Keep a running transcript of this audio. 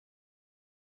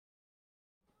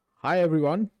Hi,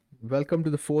 everyone. Welcome to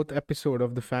the fourth episode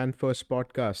of the Fan First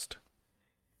podcast.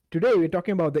 Today, we're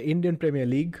talking about the Indian Premier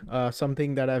League,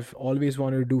 something that I've always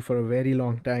wanted to do for a very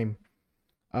long time.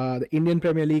 The Indian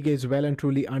Premier League is well and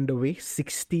truly underway,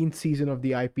 16th season of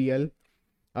the IPL.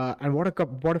 And what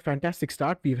a fantastic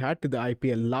start we've had to the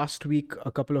IPL. Last week,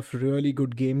 a couple of really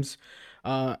good games,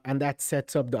 and that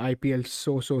sets up the IPL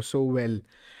so well.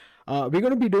 We're going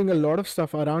to be doing a lot of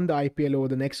stuff around the IPL over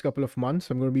the next couple of months.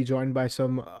 I'm going to be joined by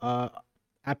some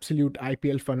absolute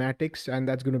IPL fanatics, and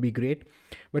that's going to be great.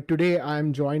 But today,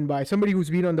 I'm joined by somebody who's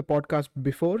been on the podcast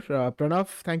before. Pranav,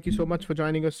 thank you so much for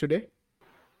joining us today.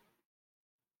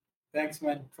 Thanks,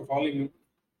 man, for calling me.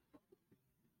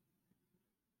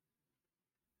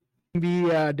 We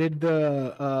did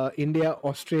the India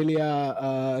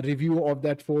Australia review of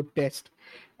that fourth test.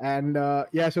 And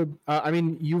yeah, so I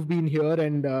mean, you've been here,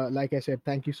 and like I said,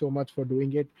 thank you so much for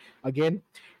doing it again.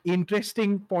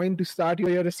 Interesting point to start.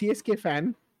 You're a CSK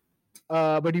fan,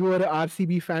 but you were an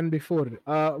RCB fan before.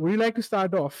 Would you like to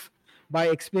start off by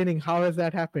explaining how has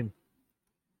that happened?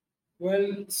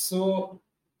 So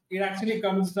it actually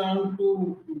comes down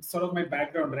to sort of my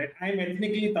background, right? I'm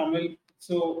ethnically Tamil,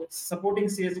 so supporting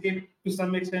CSK to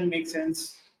some extent makes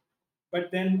sense.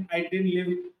 But then I didn't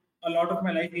live a lot of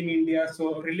my life in India,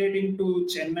 so relating to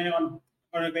Chennai on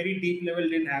a very deep level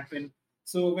didn't happen.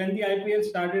 So when the IPL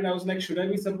started, I was like, should I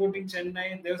be supporting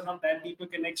Chennai? There's not that deep a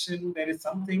connection. There is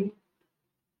something,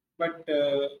 but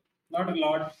not a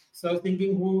lot. So I was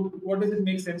thinking, what does it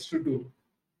make sense to do?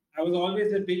 I was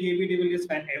always a big AB de Villiers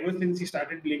fan ever since he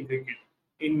started playing cricket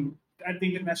in at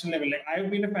the international level. Like I've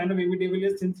been a fan of AB de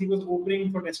Villiers since he was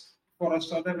opening for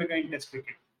South Africa in Test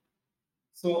cricket.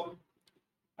 So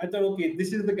I thought, okay,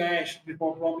 this is the guy I should be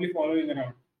probably following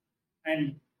around.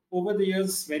 And over the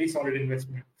years, very solid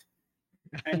investment.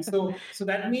 And so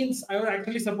that means I was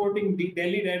actually supporting the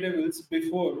Delhi Daredevils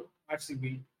before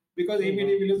RCB because Oh AB wow!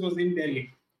 de Villiers was in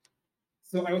Delhi.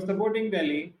 So I was supporting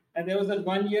Delhi, and there was that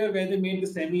 1 year where they made the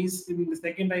semis in the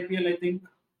second IPL, I think.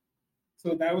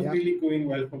 So that was Yeah, really going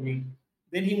well for me.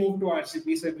 Then he moved to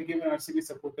RCB, so I became an RCB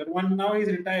supporter. One now he's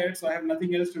retired, so I have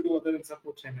nothing else to do other than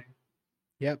support Chennai.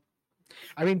 yeah.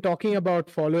 I mean, talking about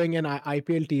following an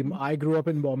IPL team, I grew up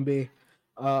in Bombay,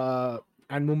 uh,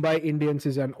 and Mumbai Indians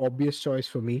is an obvious choice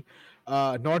for me.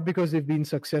 Not because they've been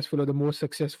successful or the most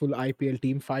successful IPL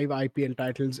team, five IPL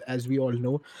titles, as we all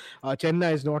know.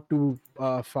 Chennai is not too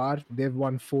far; they've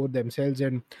won four themselves,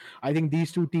 and I think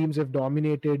these two teams have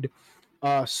dominated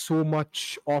so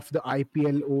much of the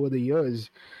IPL over the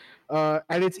years.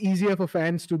 And it's easier for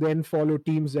fans to then follow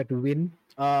teams that win.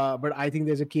 But I think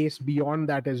there's a case beyond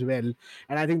that as well,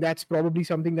 and I think that's probably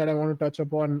something that I want to touch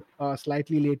upon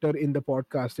slightly later in the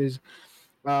podcast. Is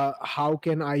how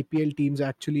can IPL teams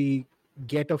actually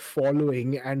get a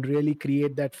following and really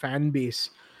create that fan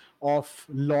base of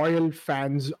loyal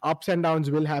fans? Ups and downs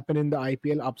will happen in the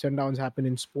IPL. Ups and downs happen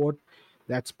in sport.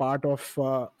 That's part of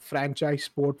franchise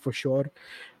sport for sure.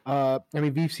 I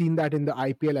mean, we've seen that in the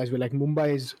IPL as well. Like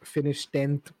Mumbai is finished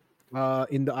 10th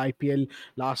in the IPL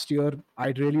last year. I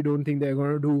really don't think they're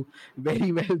going to do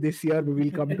very well this year, but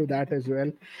we'll come to that as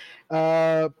well.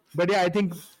 But yeah, I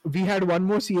think we had one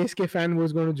more CSK fan who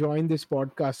was going to join this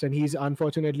podcast, and he's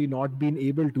unfortunately not been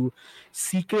able to.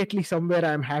 Secretly, somewhere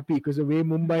I'm happy because the way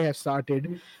Mumbai has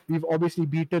started, we've obviously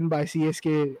beaten by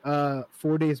CSK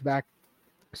 4 days back.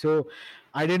 So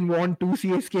I didn't want two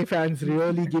CSK fans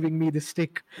really giving me the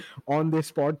stick on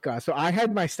this podcast. So I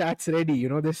had my stats ready.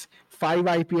 This five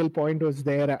IPL point was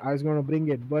there. I was going to bring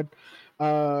it, but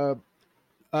uh,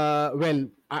 well,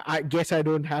 I guess I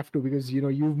don't have to because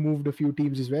you've moved a few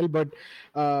teams as well. But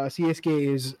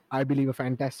CSK is, I believe, a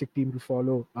fantastic team to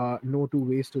follow. No two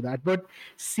ways to that. But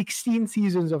 16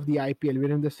 seasons of the IPL.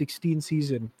 We're in the 16th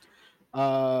season.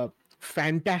 Uh,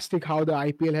 Fantastic how the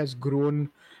IPL has grown,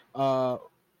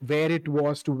 where it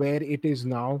was to where it is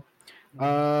now.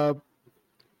 Uh,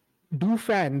 do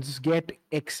fans get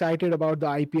excited about the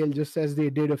IPL just as they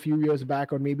did a few years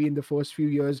back, or maybe in the first few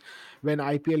years when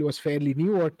IPL was fairly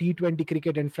new, or T20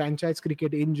 cricket and franchise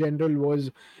cricket in general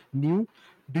was new?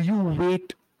 Do you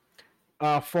wait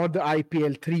for the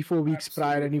IPL 3-4 weeks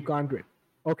prior and you Absolutely. can't wait?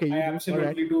 Okay, I you do. All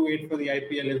right. absolutely do wait for the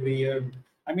IPL every year.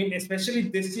 I mean, especially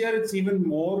this year, it's even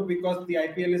more because the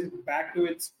IPL is back to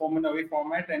its home and away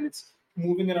format and it's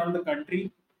moving around the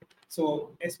country.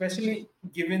 So, especially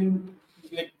given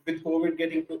like with COVID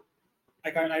getting to,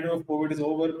 I don't know if COVID is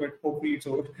over, but hopefully it's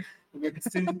over. But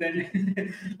since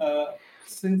then,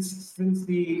 since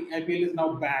the IPL is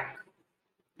now back,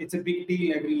 it's a big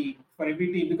deal for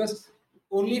every team because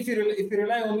only if you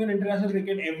rely only on international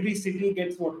cricket, every city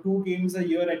gets what 2 games a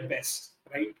year at best,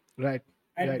 right? Right.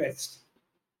 At Right. best.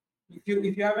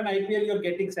 If you have an IPL, you're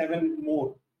getting seven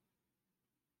more.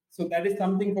 So that is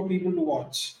something for people to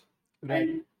watch. Right,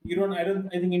 And you don't. I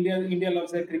think India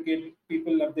loves their cricket.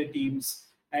 People love their teams,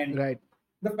 and right,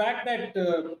 the fact that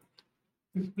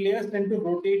players tend to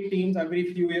rotate teams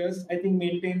every few years, I think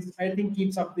maintains. I think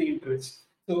keeps up the interest.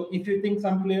 So if you think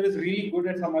some player is really good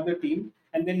at some other team,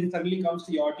 and then he suddenly comes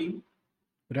to your team,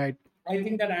 right. I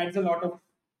think that adds a lot of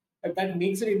that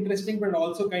makes it interesting, but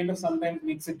also kind of sometimes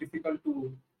makes it difficult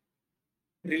to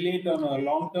relate on a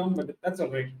long term. But that's all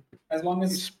right, as long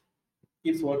as S-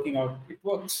 keeps working out, it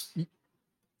works.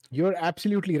 You're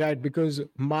absolutely right, because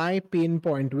my pain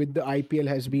point with the IPL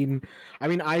has been, I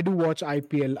mean, I do watch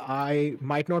IPL. I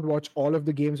might not watch all of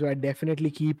the games, but I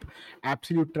definitely keep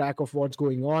absolute track of what's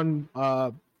going on.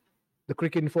 The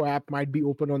Cricket Info app might be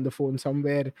open on the phone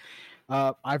somewhere.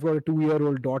 I've got a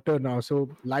 2-year-old daughter now, so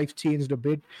life changed a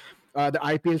bit. The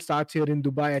IPL starts here in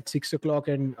Dubai at 6 o'clock,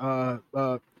 and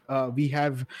we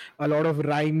have a lot of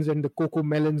rhymes and the cocoa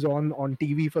melons on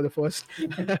TV for the first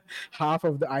half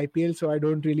of the IPL. So I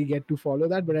don't really get to follow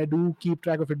that, but I do keep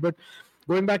track of it. But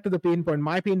going back to the pain point,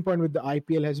 my pain point with the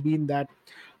IPL has been that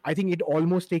I think it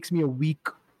almost takes me a week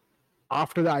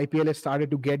after the IPL has started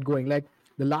to get going. Like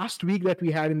the last week that we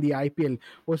had in the IPL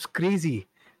was crazy.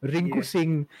 Rinku Yeah.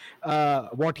 Singh,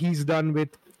 what he's done with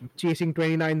chasing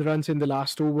 29 runs in the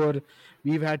last over.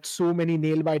 We've had so many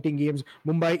nail biting games.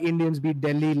 Mumbai Indians beat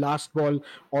Delhi last ball,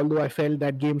 although I felt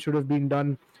that game should have been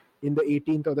done in the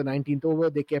 18th or the 19th over.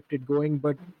 They kept it going.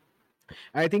 But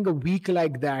I think a week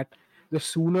like that, the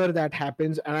sooner that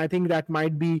happens, and I think that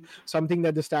might be something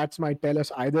that the stats might tell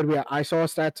us either way. I saw a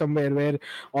stat somewhere where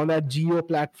on that Geo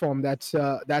platform, that's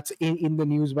in the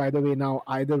news by the way now.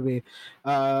 Either way,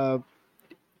 uh,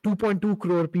 2.2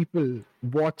 crore people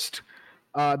watched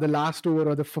the last over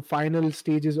or the final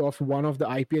stages of one of the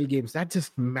IPL games. That's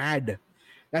just mad.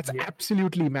 That's Yeah.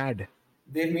 absolutely mad.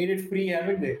 They made it free,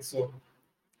 haven't they? So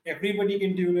everybody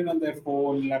can tune in on their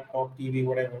phone, laptop, TV,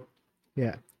 whatever.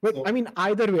 Yeah. But I So mean,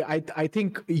 either way, I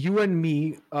think you and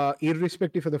me,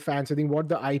 irrespective of the fans, I think what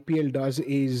the IPL does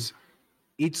is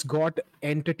it's got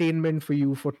entertainment for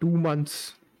you for 2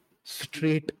 months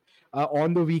straight.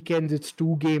 On the weekends, it's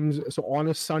two games. So on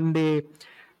a Sunday,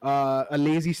 a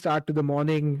lazy start to the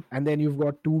morning, and then you've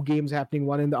got two games happening,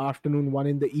 one in the afternoon, one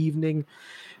in the evening.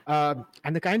 And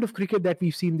the kind of cricket that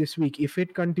we've seen this week, if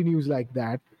it continues like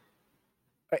that,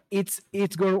 it's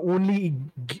going to only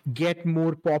get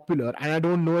more popular, and I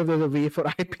don't know if there's a way for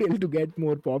IPL to get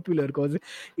more popular because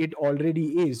it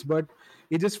already is. But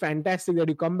it's just fantastic that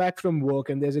you come back from work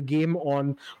and there's a game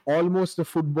on, almost the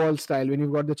football style, when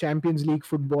you've got the Champions League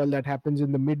football that happens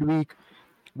in the midweek,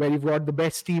 where you've got the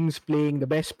best teams playing, the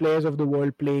best players of the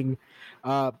world playing.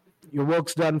 uh, your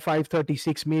work's done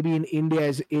 5:36. Maybe in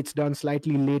India it's done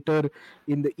slightly later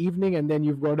in the evening, and then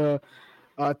you've got a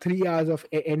 3 hours of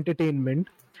entertainment.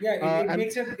 yeah, And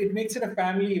it makes it a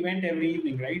family event every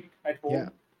evening, right? At yeah,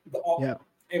 home, yeah,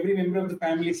 every member of the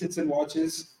family sits and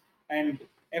watches, and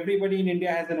everybody in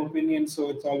India has an opinion, so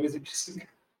it's always interesting.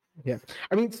 yeah.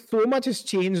 I mean, so much has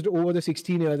changed over the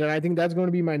 16 years, and I think that's going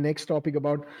to be my next topic.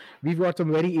 About, we've got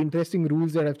some very interesting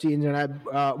rules that have changed, and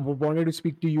I wanted to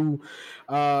speak to you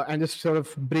and just sort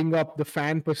of bring up the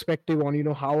fan perspective on,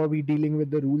 how are we dealing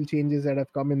with the rule changes that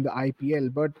have come in the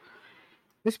IPL. But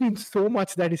there's been so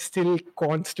much that is still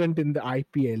constant in the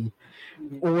IPL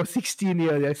over 16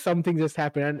 years. There's something just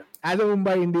happened. And as a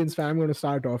Mumbai Indians fan, I'm going to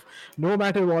start off. No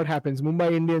matter what happens,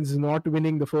 Mumbai Indians is not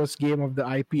winning the first game of the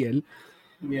IPL.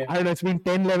 Yeah. I don't know, it's been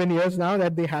 10, 11 years now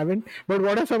that they haven't. But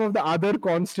what are some of the other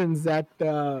constants that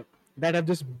have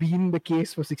just been the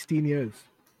case for 16 years?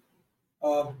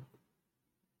 Uh,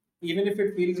 Even if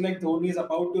it feels like Dhoni is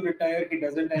about to retire, he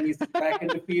doesn't, and he's back in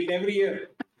the field every year.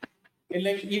 And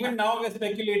like even now, we're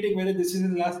speculating whether this is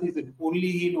his last season.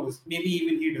 Only he knows. Maybe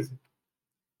even he doesn't.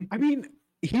 I mean,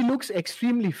 he looks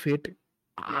extremely fit.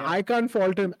 Yeah. I can't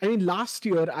fault him. I mean, last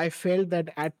year I felt that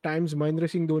at times Mahendra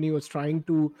Singh Dhoni was trying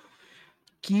to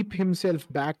keep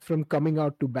himself back from coming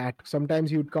out to bat. Sometimes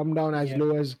he would come down as Yeah.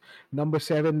 low as number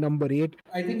 7, number 8.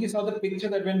 I think you saw the picture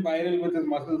that went viral with his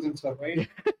muscles and stuff, right?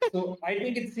 So I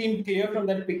think it seemed clear from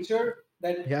that picture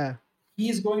that Yeah,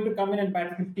 he's going to come in and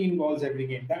bat 15 balls every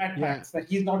game. That at yeah, max. That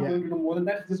he's not yeah. going to do more than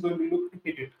that. He's just going to look to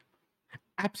hit it.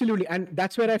 Absolutely. And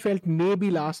that's where I felt maybe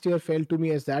last year felt to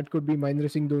me as that could be Mahendra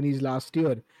Singh Dhoni's last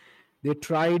year. They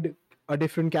tried a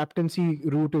different captaincy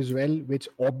route as well, which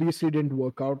obviously didn't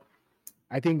work out.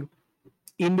 I think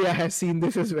India has seen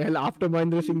this as well after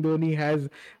Mahendra Singh Dhoni has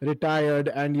retired,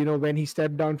 and when he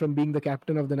stepped down from being the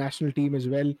captain of the national team as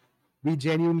well, we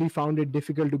genuinely found it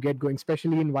difficult to get going,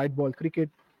 especially in white ball cricket.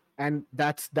 and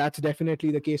that's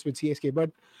definitely the case with CSK. But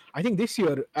I think this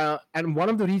year, and one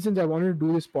of the reasons I wanted to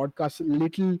do this podcast,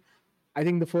 little, I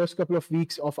think the first couple of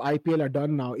weeks of IPL are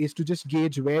done now, is to just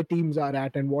gauge where teams are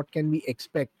at and what can we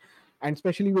expect. And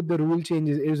especially with the rule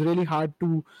changes, it was really hard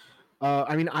to.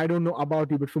 I mean, I don't know about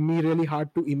you, but for me, really hard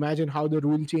to imagine how the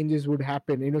rule changes would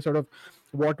happen. Sort of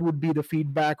what would be the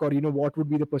feedback, or what would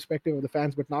be the perspective of the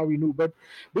fans. But now we knew. But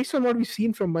based on what we've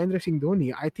seen from Mahendra Singh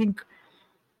Dhoni, I think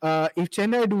if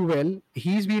Chennai do well,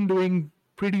 he's been doing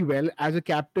pretty well as a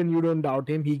captain. You don't doubt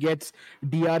him. He gets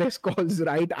DRS calls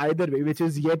right either way, which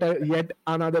is yet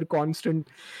another constant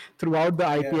throughout the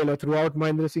Yeah. IPL or throughout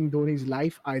Mahendra Singh Dhoni's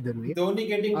life. Either way, Dhoni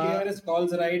getting uh, DRS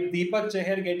calls right, Deepak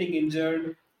Chahar getting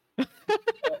injured,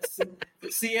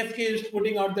 CSK is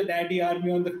putting out the daddy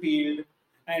army on the field,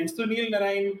 and Sunil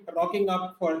Narayan rocking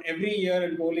up for every year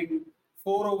and bowling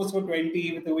 4 overs for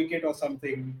 20 with a wicket or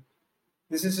something.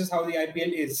 This is just how the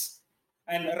IPL is.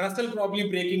 And Russell probably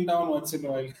breaking down once in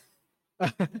a while.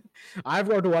 I've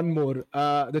got one more.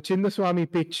 The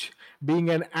Chinnaswamy pitch being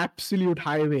an absolute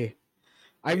highway.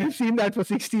 Yeah. We've seen that for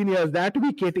 16 years. That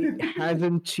wicket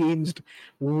hasn't changed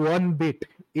one bit.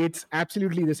 It's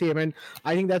absolutely the same. And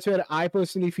I think that's where I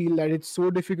personally feel that it's so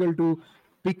difficult to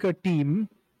pick a team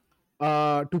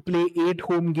to play 8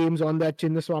 home games on that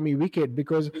Chinnaswamy wicket,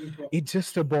 because it's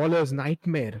just a bowler's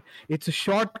nightmare. It's a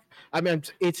short,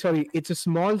 it's a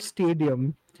small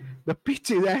stadium. The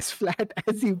pitch is as flat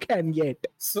as you can get.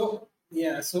 So,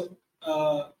 yeah, so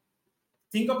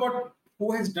think about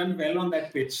who has done well on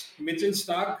that pitch. Mitchell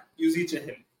Stark, Yuzi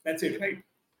Chahal. That's it, right?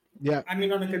 Yeah, I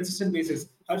mean, on a consistent basis.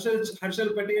 Harshal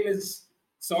Patel is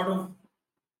sort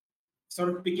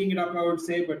of picking it up, I would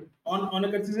say, but on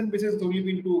a consistent basis, it's only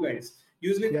been two guys.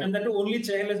 Usually, yeah, and that too, only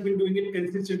Chahal has been doing it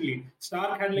consistently.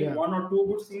 Stark had like yeah, one or two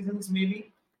good seasons,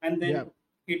 maybe, and yeah. then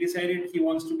he decided he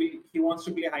wants to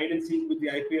play hide and seek with the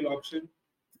IPL option.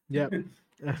 Yeah.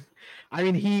 I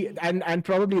mean, and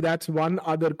probably that's one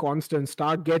other constant.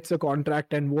 Stark gets a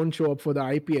contract and won't show up for the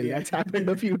IPL. Yeah. That's happened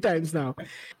a few times now.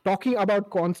 Talking about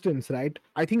constants, right?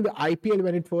 I think the IPL,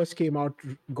 when it first came out,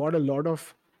 got a lot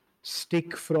of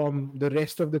stick from the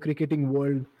rest of the cricketing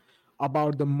world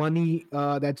about the money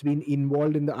that's been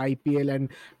involved in the IPL, and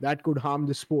that could harm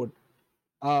the sport.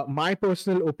 My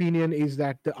personal opinion is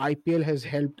that the IPL has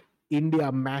helped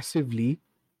India massively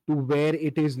to where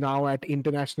it is now at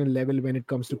international level when it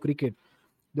comes to cricket.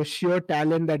 The sheer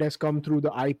talent that has come through the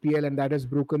IPL and that has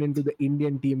broken into the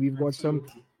Indian team, we've got some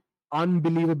Absolutely.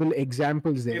 unbelievable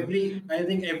examples there. I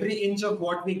think every inch of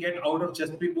what we get out of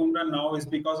Jasprit Bumrah now is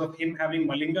because of him having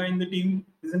Malinga in the team,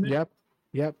 isn't it? Yep.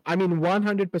 Yep. I mean,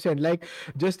 100%. Like,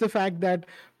 just the fact that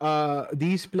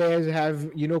these players have,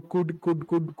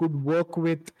 could work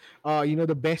with,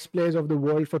 the best players of the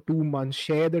world for 2 months,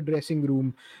 share the dressing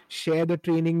room, share the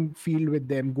training field with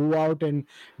them, go out and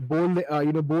bowl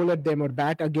at them or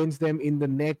bat against them in the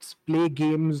nets, play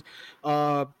games,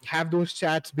 have those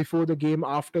chats before the game,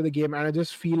 after the game. And I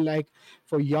just feel like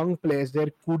for young players, there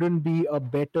couldn't be a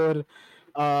better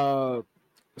uh,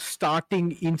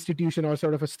 starting institution or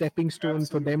sort of a stepping stone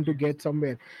for them to Absolutely. get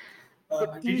somewhere.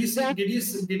 But Did you is see? that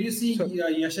so? Did you see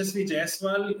Yashasvi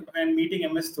Jaiswal and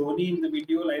meeting MS Dhoni in the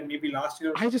video like maybe last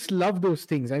year or I just something? love those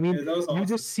things. I mean, Yeah, that was you awesome.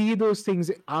 just see those things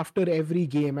after every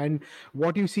game, and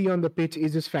what you see on the pitch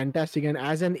is just fantastic. And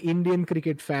as an Indian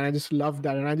cricket fan, I just love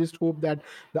that, and I just hope that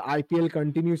the IPL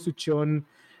continues to churn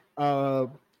uh,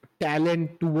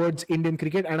 talent towards Indian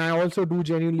cricket. And I also do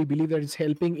genuinely believe that it's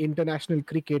helping international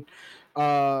cricket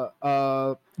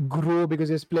grow, because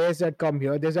there's players that come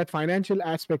here. There's that financial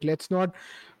aspect. Let's not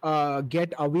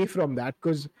get away from that,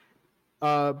 because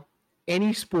uh,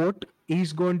 any sport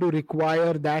is going to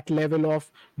require that level of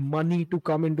money to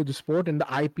come into the sport, and the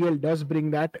IPL does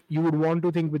bring that. You would want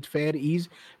to think with fair ease,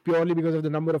 purely because of the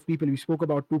number of people. We spoke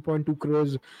about 2.2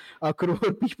 crores crore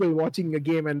people watching a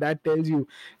game, and that tells you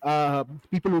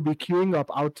people will be queuing up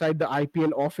outside the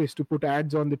IPL office to put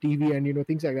ads on the TV and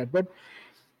things like that. But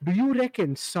do you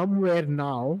reckon somewhere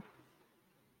now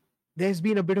there's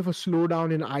been a bit of a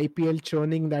slowdown in IPL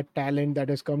churning that talent that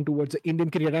has come towards the Indian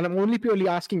cricket? And I'm only purely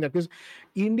asking that because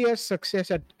India's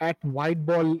success at white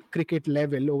ball cricket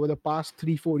level over the past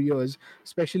 3-4 years,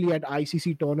 especially at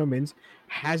ICC tournaments,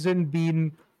 hasn't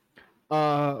been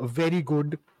very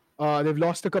good. They've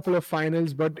lost a couple of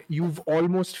finals, but you've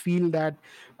almost feel that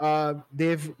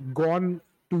they've gone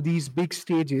to these big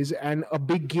stages and a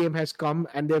big game has come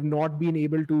and they've not been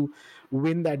able to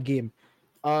win that game.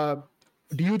 Uh,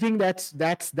 do you think that's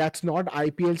not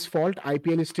IPL's fault?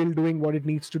 IPL is still doing what it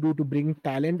needs to do to bring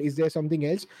talent. Is there something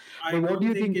else? I But what do don't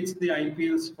you think think? it's the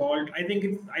IPL's fault. I think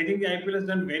the IPL has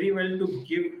done very well to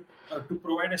give. to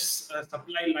provide a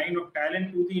supply line of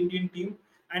talent to the Indian team.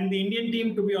 And the Indian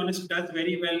team, to be honest, does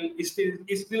very well. Is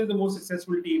still the most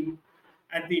successful team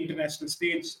at the international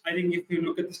stage. I think if you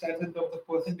look at the stats in terms of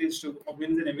percentage of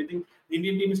wins and everything, the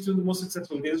Indian team is still the most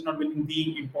successful. They're just not winning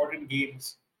the important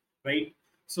games, right?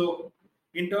 So,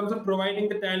 in terms of providing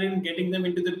the talent, getting them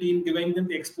into the team, giving them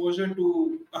the exposure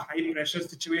to a high pressure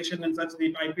situation and such,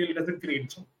 the IPL does a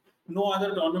great job. No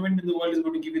other tournament in the world is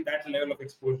going to give you that level of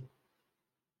exposure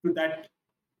to that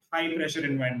high pressure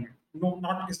environment. No,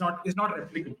 not it's not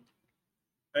replicable,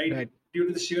 right? Right. Due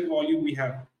to the sheer volume we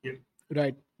have here.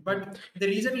 Right. But the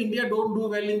reason India don't do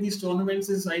well in these tournaments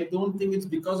is I don't think it's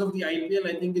because of the IPL.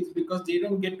 I think it's because they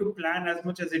don't get to plan as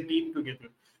much as a team together.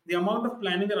 The amount of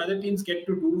planning that other teams get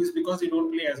to do is because they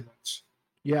don't play as much.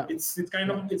 Yeah. Yeah. It's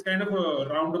kind of a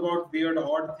roundabout, weird,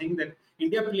 odd thing that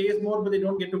India plays more, but they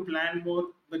don't get to plan more.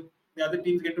 But the other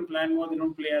teams get to plan more. They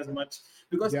don't play as much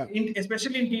because, Yeah.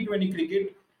 especially in T20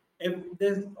 cricket,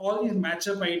 there's all these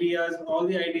matchup ideas, all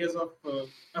the ideas of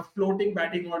a floating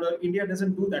batting order. India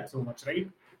doesn't do that so much, right?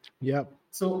 Yeah.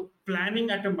 So planning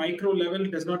at a micro level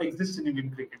does not exist in Indian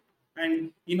cricket.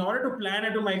 And in order to plan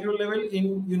at a micro level,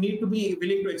 you need to be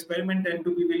willing to experiment and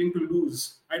to be willing to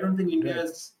lose. Right. I don't think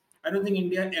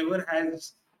India ever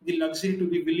has the luxury to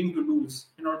be willing to lose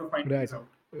in order to find Right. things out.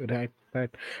 Right.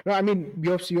 No, I mean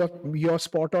you're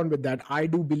spot on with that. I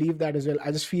do believe that as well.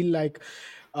 I just feel like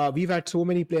we've had so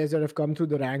many players that have come through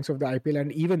the ranks of the IPL,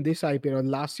 and even this IPL or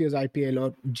last year's IPL,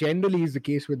 or generally is the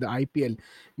case with the IPL.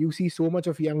 You see so much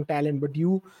of young talent, but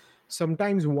you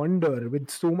sometimes wonder, with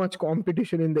so much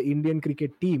competition in the Indian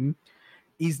cricket team,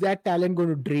 is that talent going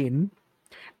to drain?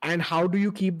 And how do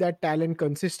you keep that talent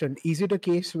consistent? Is it a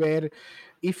case where,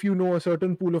 if you know a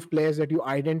certain pool of players that you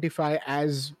identify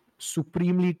as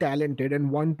supremely talented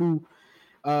and want to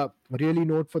really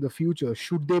note for the future,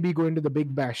 should they be going to the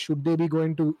big bash? Should they be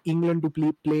going to England to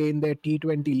play in their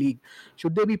T20 league?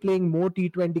 Should they be playing more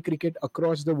T20 cricket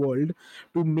across the world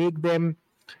to make them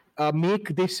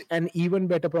make this an even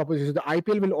better proposition? The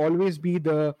IPL will always be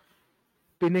the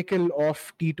pinnacle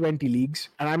of T20 leagues.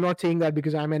 And I'm not saying that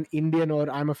because I'm an Indian or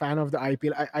I'm a fan of the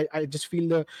IPL. I just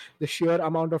feel the sheer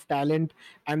amount of talent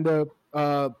and the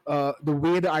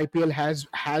way the IPL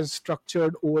has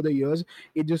structured over the years,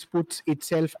 it just puts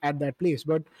itself at that place.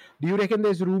 But do you reckon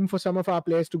there's room for some of our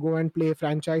players to go and play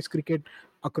franchise cricket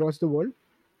across the world?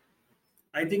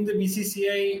 I think the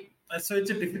BCCI, so it's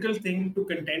a difficult thing to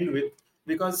contend with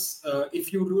because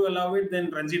if you do allow it, then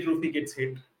Ranji Trophy gets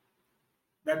hit.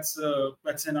 That's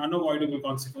an unavoidable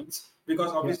consequence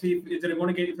because Yeah, obviously if they're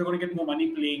going to get more money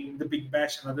playing the Big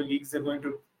Bash and other leagues, they're going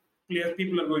to players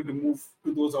people are going to move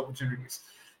to those opportunities.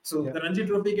 So yeah, the Ranji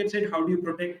Trophy gets hit. How do you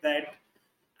protect that?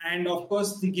 And of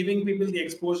course, the giving people the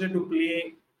exposure to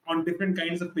play on different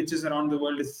kinds of pitches around the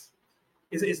world is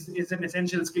an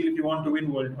essential skill if you want to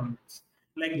win world tournaments.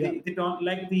 Like yeah.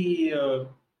 the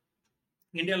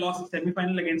India lost the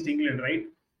semi-final against England, right?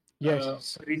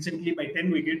 Yes. Recently by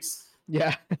 10 wickets.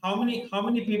 Yeah. How many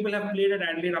people have played at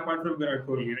Adelaide apart from Virat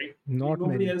Kohli, right? Not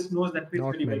Nobody many. else knows that pitch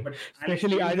Not very well. many. But Alex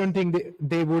Especially, I don't Hales, think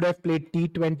they would have played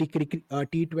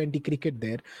T20 cricket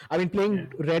there. I mean, yeah,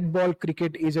 playing red ball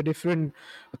cricket is a different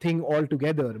thing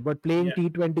altogether. But playing yeah,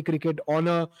 T20 cricket on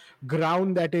a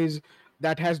ground that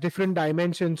has different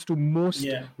dimensions to most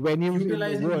yeah. venues in the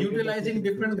Utilizing world, it utilizing definitely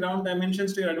different puts it. ground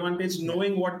dimensions to your advantage, Yeah,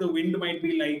 knowing what the wind might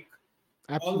be like.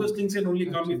 All those absolutely, things can only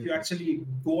come if you absolutely, actually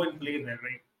go and play there,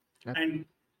 right? Ab- And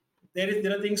there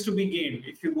are things to be gained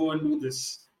if you go and do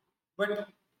this. But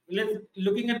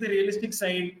looking at the realistic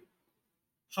side,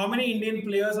 how many Indian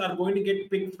players are going to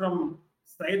get picked from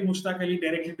Syed Mushtaq Ali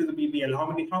directly to the BBL? How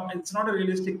many? How? It's not a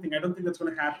realistic thing. I don't think that's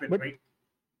going to happen, But right?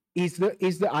 is the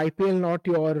IPL not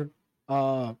your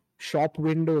shop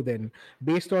window then,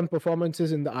 based on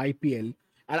performances in the IPL?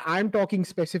 And I'm talking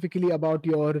specifically about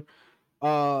your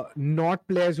not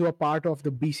players who are part of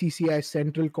the BCCI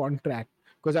central contract,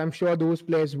 because I'm sure those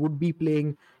players would be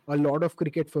playing a lot of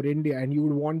cricket for India, and you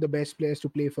would want the best players to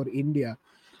play for India.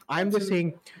 I'm just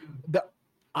Absolutely. saying the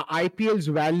IPL's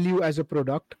value as a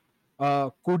product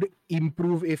could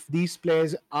improve if these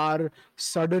players are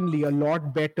suddenly a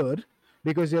lot better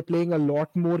because they're playing a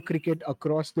lot more cricket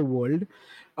across the world,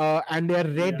 and they're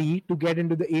Yeah. ready to get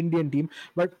into the Indian team.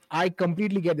 But I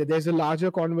completely get that there's a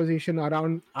larger conversation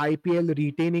around IPL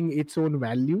retaining its own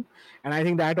value, and I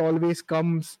think that always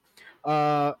comes.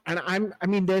 And I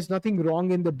mean, there's nothing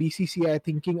wrong in the BCCI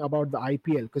thinking about the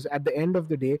IPL, because at the end of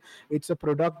the day, it's a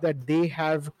product that they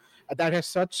have that has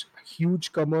such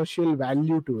huge commercial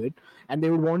value to it, and they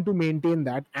would want to maintain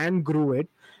that and grow it.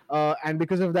 And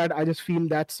because of that, I just feel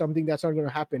that's something that's not going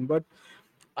to happen. But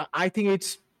I think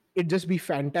it just be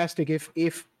fantastic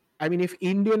if I mean, if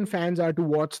Indian fans are to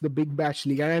watch the Big Bash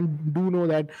League, and I do know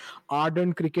that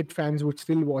ardent cricket fans would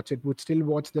still watch it, would still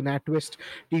watch the NatWest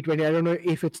T20. I don't know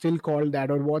if it's still called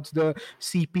that, or watch the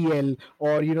CPL,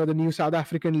 or the new South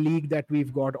African league that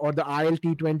we've got, or the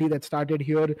ILT20 that started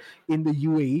here in the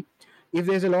UAE. If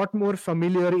there's a lot more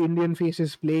familiar Indian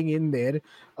faces playing in there,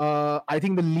 I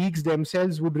think the leagues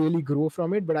themselves would really grow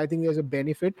from it. But I think there's a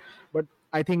benefit. But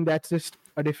I think that's just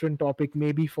a different topic,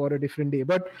 maybe for a different day.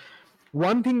 But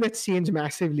one thing that's changed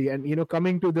massively, and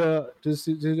coming to the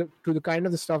kind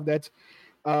of the stuff that's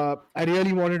I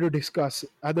really wanted to discuss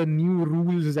are the new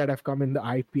rules that have come in the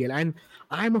IPL, and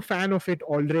I'm a fan of it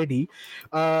already.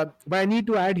 But I need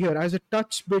to add here, I was a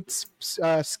touch bit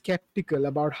skeptical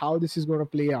about how this is going to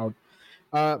play out.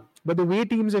 But the way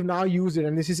teams have now used it,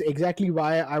 and this is exactly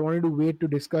why I wanted to wait to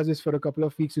discuss this for a couple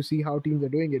of weeks to see how teams are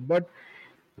doing it. But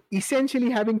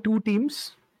essentially, having two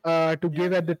teams to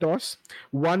give at the toss,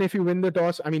 one if you win the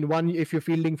toss, I mean, one if you're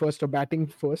fielding first or batting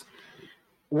first.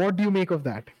 What do you make of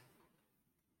that?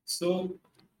 So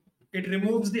it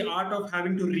removes the art of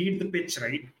having to read the pitch,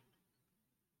 right?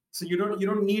 So you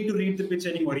don't need to read the pitch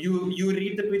anymore. You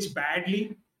read the pitch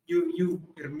badly, you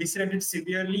misread it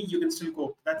severely, you can still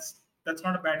cope. That's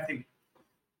not a bad thing.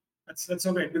 That's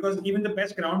okay, because even the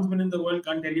best groundsman in the world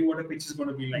can't tell you what a pitch is going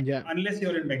to be like, Yeah. unless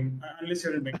you're in Bangalore.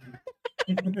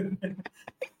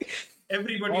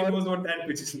 Everybody knows what that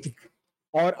pitch is like.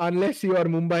 Or unless you are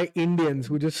Mumbai Indians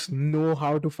who just know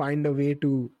how to find a way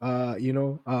to,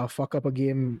 fuck up a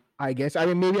game, I guess. I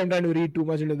mean, maybe I'm trying to read too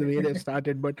much into the way they've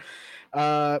started, but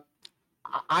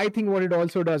I think what it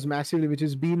also does massively, which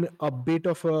has been a bit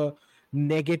of a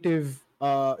negative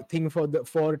thing for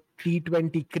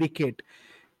T20 cricket,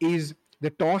 is the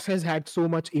toss has had so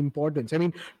much importance. I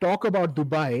mean, talk about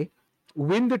Dubai,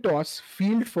 win the toss,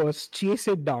 field first, chase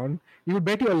it down. You would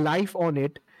bet your life on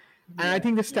it. And I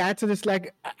think the stats are just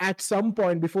like at some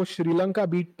point before Sri Lanka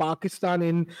beat Pakistan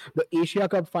in the Asia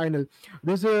Cup final,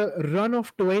 there's a run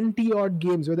of 20 odd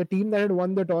games where the team that had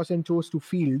won the toss and chose to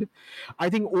field, I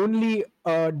think only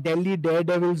Delhi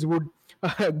Daredevils would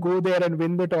go there and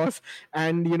win the toss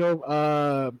and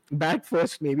bat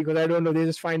first, maybe, because I don't know, they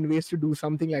just find ways to do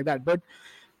something like that. But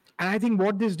and I think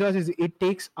what this does is it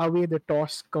takes away the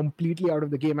toss completely out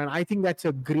of the game, and I think that's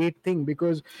a great thing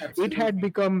because it had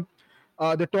become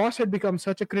the toss had become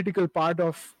such a critical part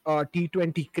of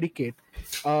T20 cricket.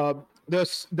 The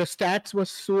stats were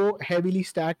so heavily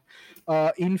stacked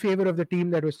in favor of the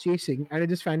team that was chasing, and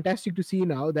it is fantastic to see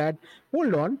now that,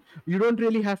 hold on, you don't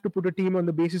really have to put a team on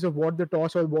the basis of what the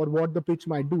toss or what the pitch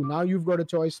might do. Now you've got a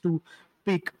choice to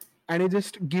pick, and it's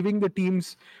just giving the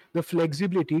teams the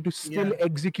flexibility to still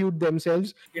execute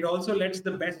themselves. It also lets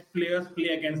the best players play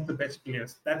against the best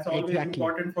players. That's always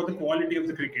important for the quality of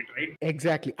the cricket, right?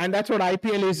 Exactly. And that's what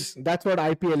IPL is. That's what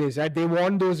IPL is, right? They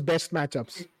want those best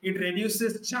matchups. It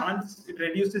reduces chance, it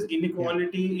reduces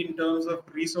inequality in terms of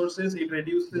resources, it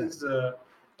reduces the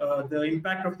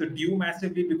impact of the due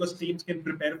massively because teams can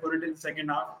prepare for it in the second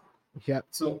half. Yeah.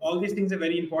 So all these things are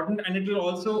very important, and it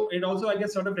also I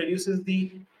guess sort of reduces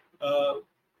the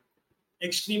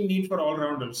extreme need for all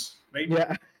rounders, right?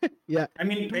 Yeah. Yeah. I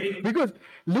mean, because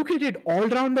look at it, all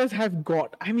rounders have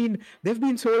got. I mean, they've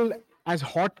been sold as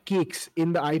hot cakes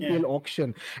in the IPL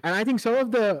auction, and I think some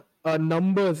of the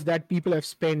numbers that people have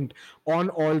spent on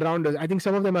all rounders, I think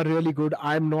some of them are really good.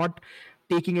 I'm not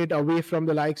taking it away from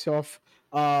the likes of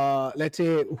let's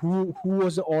say who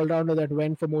was the all-rounder that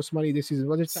went for most money this season.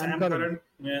 Was it Sam Curran?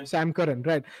 Yeah. Sam Curran,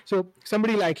 right? So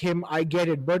somebody like him, I get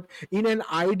it, but in an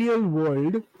ideal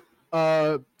world,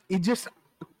 it just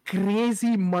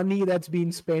crazy money that's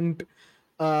been spent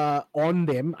on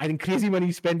them. I think crazy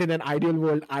money spent in an ideal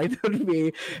world either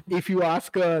way, if you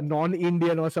ask a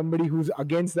non-Indian or somebody who's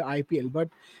against the IPL. But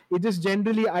it just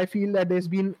generally, I feel that there's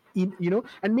been,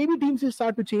 and maybe teams will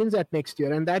start to change that next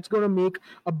year, and that's going to make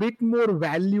a bit more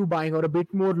value buying or a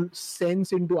bit more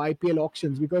sense into IPL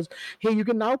auctions, because hey, you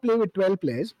can now play with 12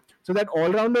 players. So that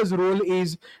all-rounder's role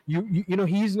is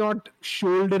he's not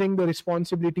shouldering the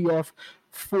responsibility of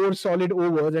 4 solid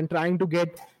overs and trying to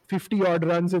get 50 odd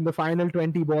runs in the final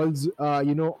 20 balls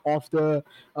of the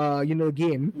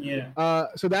game.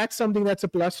 So that's something that's a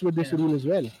plus with this rule as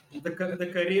well. The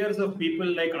careers of people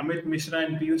like Amit Mishra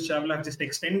and Piyush Chawla have just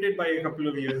extended by a couple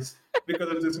of years because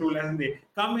of this rule, hasn't they?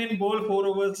 Come in, bowl 4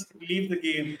 overs, leave the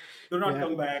game, do not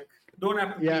come back, don't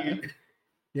have to field.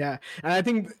 Yeah, and I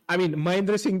think,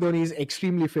 Mahendra Singh Dhoni is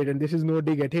extremely fit, and this is no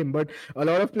dig at him, but a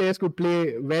lot of players could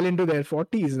play well into their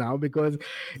 40s now, because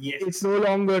it's no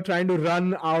longer trying to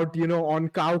run out, on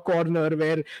cow corner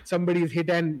where somebody's hit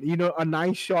and, a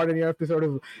nice shot and you have to sort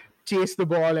of chase the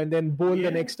ball and then bowl the Yeah.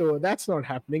 next over. That's not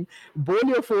happening. Bowl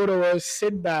your 4 overs,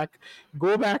 sit back,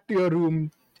 go back to your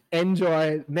room,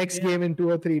 enjoy next Yeah. game in 2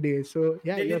 or 3 days. So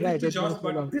yeah, They you're did this right. to It's Josh, gonna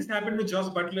slow but down. this happened to Josh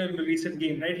Butler in the recent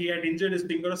game, right? He had injured his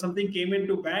finger or something, came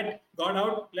into bat, got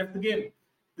out, left the game.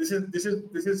 This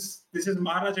is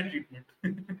Maharaja treatment.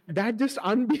 That's just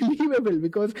unbelievable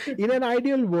because in an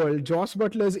ideal world, Josh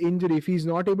Butler's injury, if he's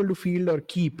not able to field or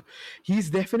keep, he's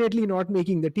definitely not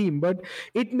making the team. But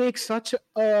it makes such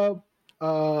a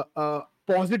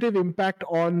positive impact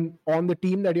on the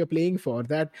team that you're playing for,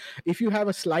 that if you have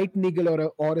a slight niggle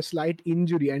or a slight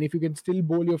injury, and if you can still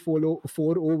bowl your 4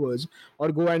 overs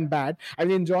or go and bat. I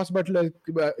mean, Josh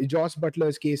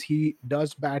Butler's case, he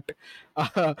does bat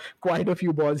quite a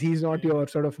few balls. He's not your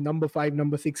sort of number 5,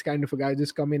 number 6 kind of a guy.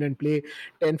 Just come in and play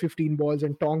 10, 15 balls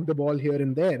and tonk the ball here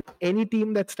and there. Any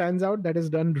team that stands out that has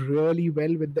done really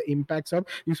well with the impacts of,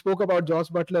 you spoke about Josh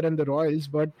Butler and the Royals,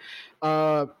 but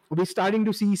we're starting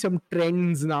to see some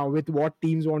trends now with what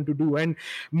teams want to do. And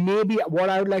maybe what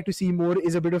I would like to see more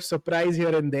is a bit of surprise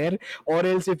here and there, or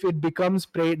else if it becomes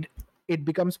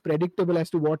predictable as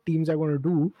to what teams are going to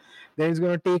do, then it's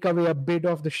going to take away a bit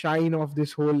of the shine of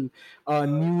this whole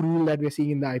new rule that we're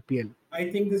seeing in the IPL. I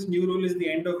think this new rule is the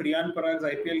end of Riyan Parag's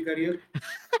IPL career.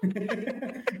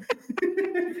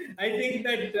 I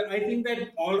think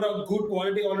that all good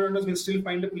quality all rounders will still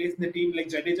find a place in the team. Like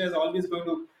Jadeja is always going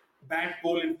to bat,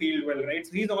 bowl, and field well, right?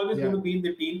 So he's always going Yeah, to be in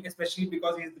the team, especially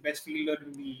because he's the best fielder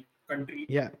in the country.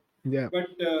 yeah, yeah, But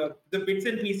the bits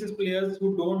and pieces players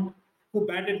who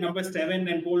bat at number 7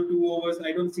 and bowl 2 overs,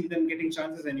 I don't see them getting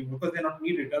chances anymore because they're not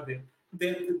needed, are they?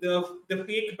 The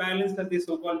fake balance that they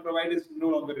so-called provide is no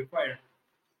longer required.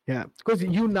 yeah. Because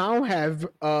you now have,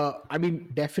 I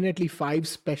mean, definitely 5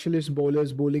 specialist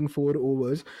bowlers bowling 4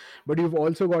 overs, but you've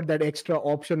also got that extra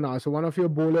option now. So one of your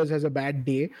bowlers has a bad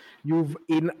day. You've,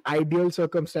 in ideal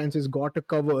circumstances, got a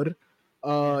cover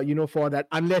Yeah. for that.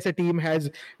 Unless a team has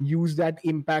used that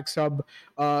impact sub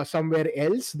somewhere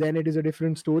else, then it is a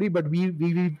different story. But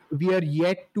we are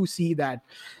yet to see that.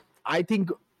 I think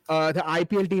the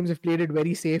IPL teams have played it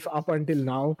very safe up until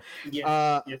now. Yes.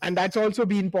 And Yes. that's also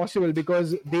been possible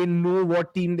because they know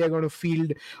what team they're going to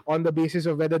field on the basis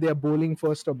of whether they're bowling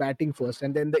first or batting first.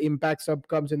 And then the impact sub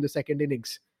comes in the second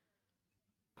innings.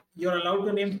 You're allowed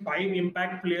to name 5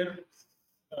 impact players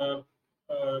uh,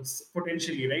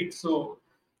 potentially, right? So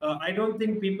I don't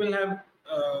think people have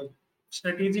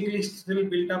strategically still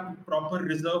built up proper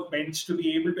reserve bench to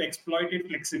be able to exploit it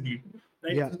flexibly,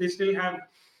 right? Yeah. So they still have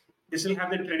the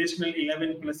traditional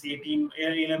 11 plus 18,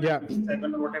 11 Yeah. plus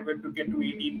 7 or whatever to get to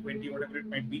 18, 20, whatever it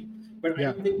might be. But I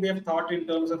Yeah. don't think they have thought in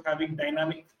terms of having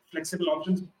dynamic, flexible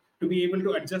options to be able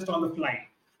to adjust on the fly.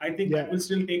 I think that Yeah. will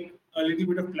still take a little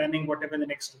bit of planning, whatever the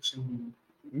next section will be.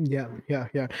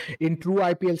 Yeah. In true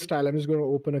IPL style, I'm just going to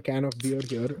open a can of beer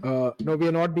here. No, we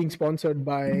are not being sponsored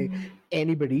by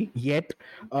anybody yet.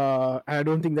 I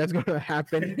don't think that's going to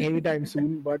happen anytime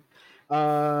soon. But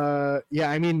yeah,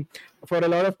 I mean, for a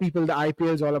lot of people, the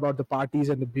IPL is all about the parties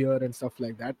and the beer and stuff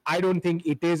like that. I don't think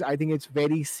it is. I think it's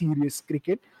very serious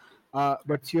cricket.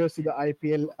 But cheers to the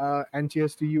IPL and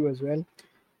cheers to you as well.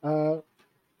 Uh,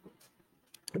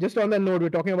 just on that note, we're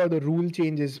talking about the rule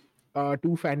changes,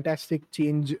 two fantastic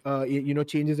changes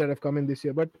that have come in this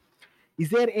year. But is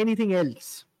there anything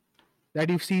else that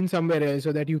you've seen somewhere else,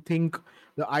 or that you think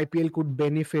the IPL could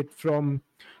benefit from?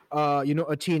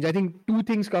 A change. I think two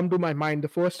things come to my mind. The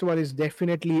first one is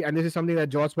definitely, and this is something that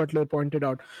Josh Butler pointed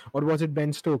out, or was it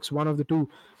Ben Stokes? One of the two.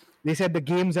 They said the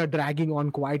games are dragging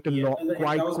on quite a Yeah, lot, that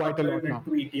was quite a Butler lot in a now.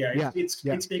 tweet. Yeah, Yeah,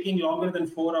 yeah, it's taking longer than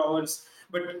 4 hours.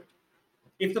 But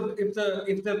if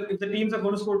the teams are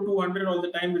going to score 200 all the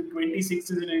time with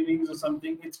 26s in innings or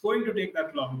something, it's going to take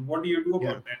that long. What do you do yeah.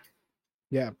 about that?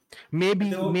 Yeah,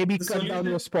 And maybe the cut down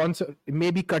your solution? sponsor.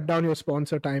 Maybe cut down your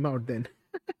sponsor timeout then.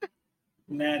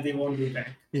 Nah, they won't do that.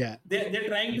 Yeah, They're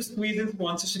trying to squeeze in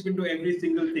sponsorship into every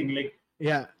single thing. Like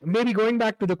yeah. Maybe going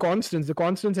back to the constants. The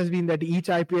constants has been that each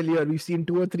IPL year we've seen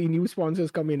 2 or 3 new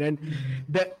sponsors come in, and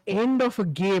the end of a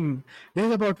game,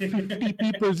 there's about 50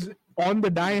 people on the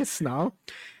dais now.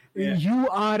 yeah, You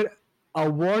are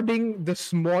awarding the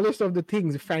smallest of the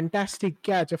things: fantastic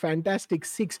catch, a fantastic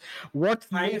six,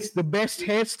 what's next, highest. the best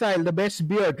hairstyle, the best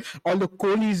beard. Although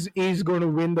Kohli's is going to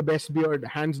win the best beard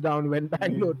hands down when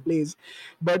Bangalore plays.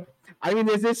 But I mean,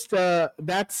 there's just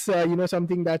that's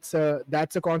something that's a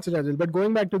constant as well. But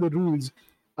going back to the rules,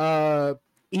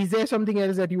 is there something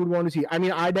else that you would want to see? I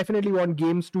mean, I definitely want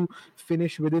games to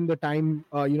finish within the time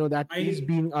that is I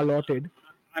being allotted.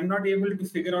 I'm not able to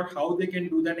figure out how they can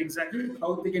do that exactly,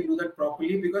 how they can do that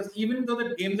properly. Because even though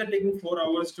the games are taking 4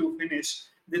 hours to finish,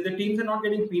 the teams are not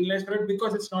getting penalized for it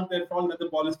because it's not their fault that the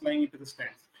ball is flying into the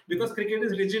stands. Because cricket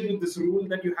is rigid with this rule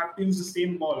that you have to use the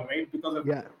same ball, right? Because of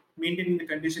Yeah. maintaining the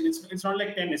condition. It's not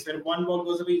like tennis where one ball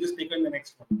goes away, you just take on the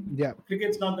next one. Yeah.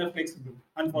 Cricket's not that flexible,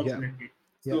 Yeah. unfortunately.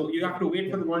 Yeah. So you have to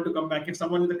wait for Yeah. the ball to come back. If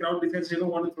someone in the crowd decides they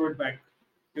don't want to throw it back,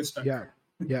 you're stuck. Yeah,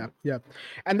 yeah.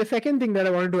 And the second thing that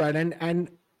I wanted to add, and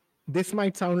this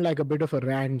might sound like a bit of a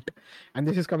rant, and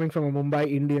this is coming from a Mumbai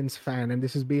Indians fan, and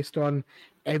this is based on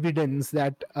evidence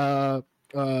that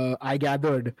I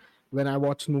gathered when I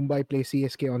watched Mumbai play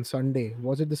CSK on Sunday.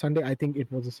 Was it the Sunday? I think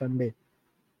it was a Sunday.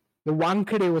 The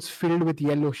Wankhede was filled with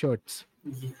yellow shirts.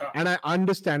 Yeah. And I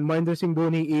understand Mahendra Singh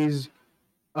Dhoni is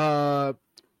uh,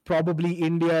 probably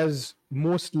India's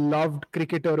most loved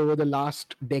cricketer over the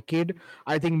last decade.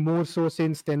 I think more so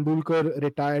since Tendulkar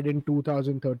retired in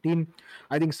 2013.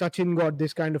 I think Sachin got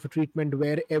this kind of a treatment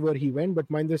wherever he went, but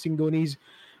Mahendra Singh Dhoni's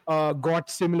got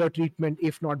similar treatment,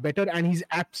 if not better, and he's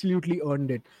absolutely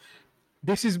earned it.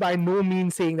 This is by no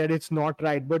means saying that it's not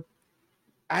right, but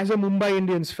as a Mumbai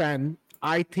Indians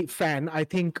I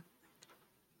think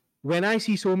when I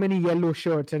see so many yellow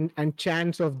shirts and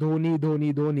chants of Dhoni,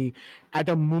 Dhoni, Dhoni at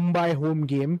a Mumbai home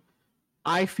game,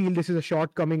 I feel this is a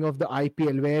shortcoming of the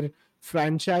IPL where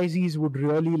franchisees would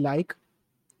really like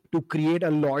to create a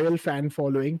loyal fan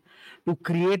following, to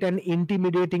create an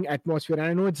intimidating atmosphere. And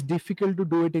I know it's difficult to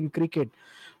do it in cricket,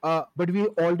 but we're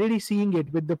already seeing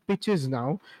it with the pitches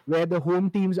now, where the home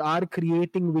teams are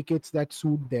creating wickets that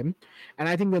suit them. And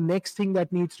I think the next thing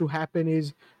that needs to happen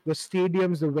is the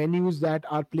stadiums, the venues that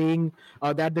are playing,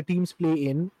 that the teams play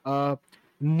in.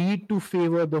 Need to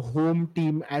favor the home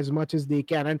team as much as they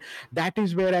can, and that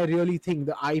is where I really think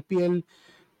the IPL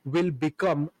will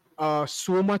become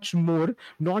so much more,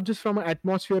 not just from an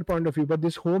atmosphere point of view, but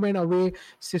this home and away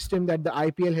system that the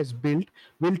IPL has built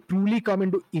will truly come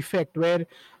into effect. Where,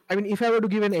 I mean, if I were to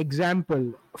give an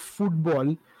example,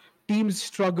 football teams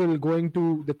struggle going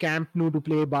to the Camp Nou to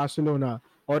play Barcelona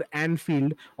or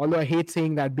Anfield. Although I hate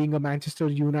saying that, being a Manchester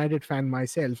United fan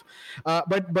myself,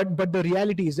 but the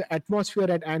reality is the atmosphere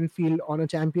at Anfield on a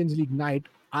Champions League night,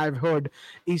 I've heard,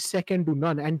 is second to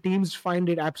none, and teams find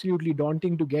it absolutely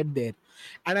daunting to get there.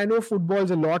 And I know football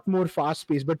is a lot more fast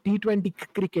paced, but T20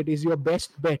 cricket is your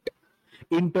best bet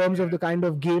in terms of the kind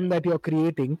of game that you're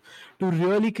creating to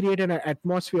really create an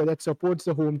atmosphere that supports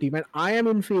the home team. And I am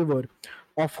in favor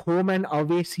of home and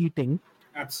away seating.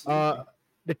 uh, Absolutely.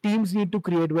 the teams need to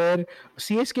create where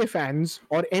CSK fans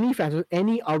or any fans, or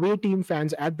any away team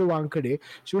fans at the Wankhede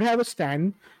should have a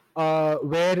stand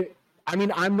where, I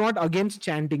mean, I'm not against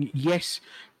chanting. Yes,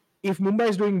 if Mumbai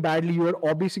is doing badly, you are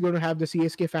obviously going to have the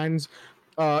CSK fans.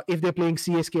 If they're playing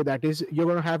CSK, that is, you're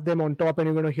going to have them on top and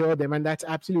you're going to hear them, and that's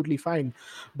absolutely fine.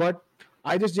 But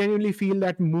I just genuinely feel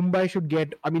that Mumbai should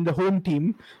get. I mean, the home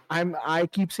team. I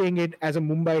keep saying it as a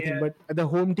Mumbai thing, Yeah. but the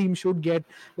home team should get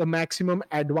the maximum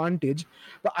advantage.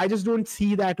 But I just don't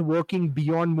see that working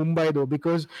beyond Mumbai though,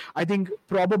 because I think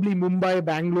probably Mumbai,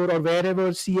 Bangalore, or wherever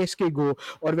CSK go,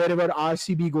 or wherever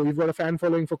RCB go, you've got a fan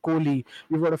following for Kohli,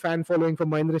 you've got a fan following for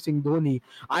Mahendra Singh Dhoni.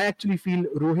 I actually feel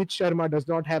Rohit Sharma does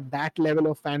not have that level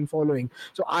of fan following.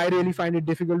 So I really find it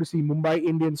difficult to see Mumbai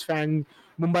Indian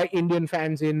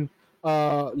fans in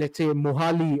let's say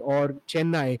Mohali or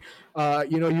Chennai.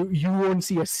 You won't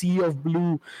see a sea of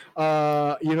blue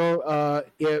at the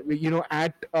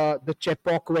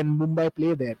Chepauk when Mumbai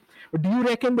play there. But do you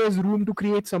reckon there's room to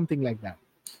create something like that?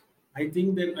 I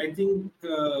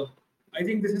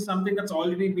think this is something that's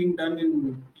already being done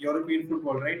in European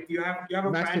football, right? You have a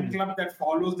fan Massively. club that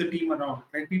follows the team around,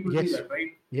 right? People do Yes. that,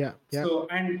 right? Yeah. Yeah. So,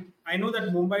 and I know that I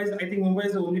think Mumbai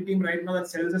is the only team right now that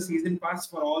sells a season pass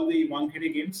for all the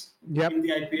Wankhede games Yep. in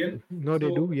the IPL. No, they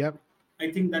do. So Yep. I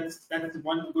think that's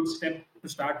one good step to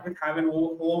start with. Have an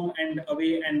home and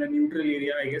away and a neutral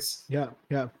area, I guess. Yeah.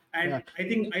 Yeah. And Yeah. I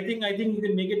think you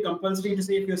can make it compulsory to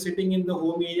say if you're sitting in the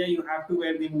home area, you have to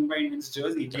wear the Mumbai Indians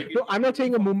jersey. Make it No, I'm not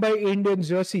saying a uniform. Mumbai Indians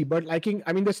jersey, but I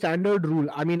mean, the standard rule.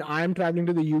 I mean, I am traveling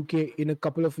to the UK in a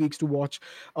couple of weeks to watch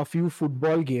a few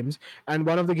football games, and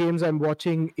one of the games I'm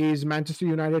watching is Manchester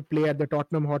United play at the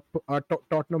Tottenham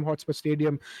Hotspur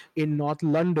Stadium in North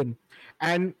London,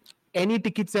 and any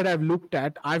tickets that I've looked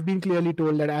at, I've been clearly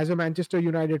told that as a Manchester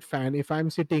United fan, if I'm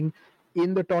sitting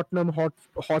in the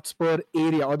Hotspur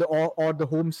area or the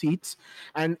home seats,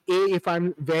 and if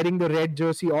I'm wearing the red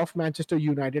jersey of Manchester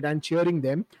United and cheering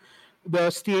them, the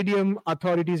stadium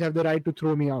authorities have the right to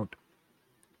throw me out,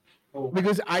 Oh,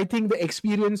 because I think the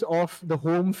experience of the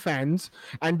home fans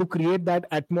and to create that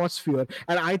atmosphere,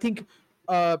 and I think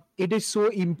it is so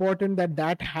important that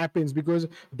that happens, because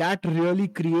that really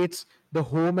creates the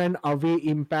home and away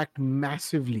impact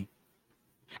massively.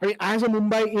 I mean, as a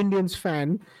Mumbai Indians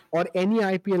fan or any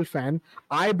IPL fan,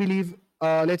 I believe,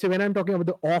 let's say when I'm talking about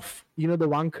the off, the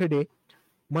Wankhede,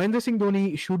 Mahendra Singh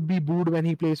Dhoni should be booed when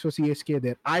he plays for CSK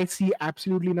there. I see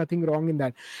absolutely nothing wrong in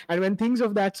that. And when things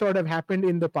of that sort have happened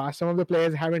in the past, some of the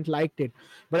players haven't liked it.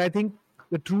 But I think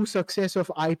the true success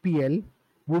of IPL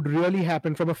would really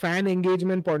happen from a fan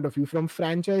engagement point of view, from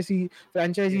franchisees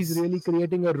Yes. really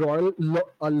creating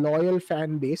a loyal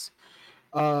fan base.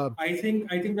 Uh, I think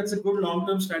that's a good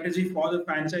long-term strategy for the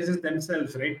franchises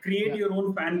themselves, right? Create yeah, your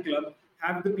own fan club,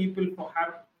 have the people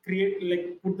have create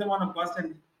like put them on a bus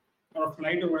and or a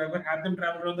flight or whatever, have them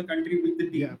travel around the country with the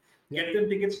yeah, team, yeah, get them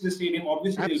tickets to the stadium.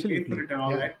 Obviously, they'll pay for absolutely. it and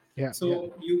all Yeah, that. yeah, yeah.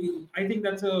 So I think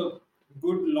that's a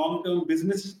good long-term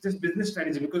business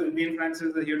strategy because Indian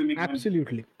franchises are here to make money.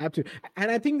 Absolutely, absolutely.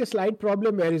 And I think the slight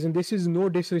problem there is, and this is no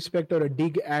disrespect or a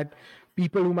dig at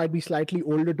people who might be slightly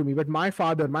older to me, but my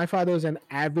father is an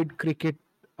avid cricket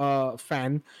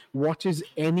fan, watches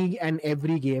any and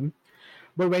every game.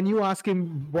 But when you ask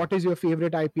him what is your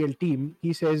favorite IPL team,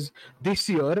 he says this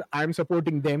year I'm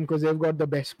supporting them because they've got the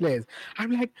best players.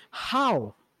 I'm like,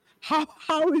 how?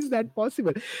 How is that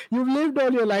possible? You've lived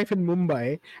all your life in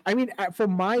Mumbai. I mean, for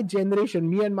my generation,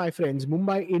 me and my friends,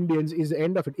 Mumbai Indians is the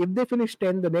end of it. If they finish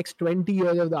 10 the next 20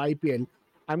 years of the IPL,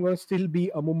 I'm going to still be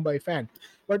a Mumbai fan.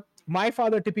 But my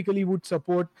father typically would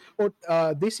support,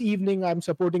 oh, this evening I'm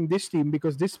supporting this team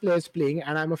because this player is playing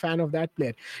and I'm a fan of that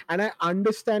player. And I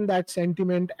understand that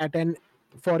sentiment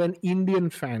for an Indian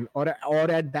fan or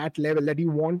at that level that you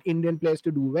want Indian players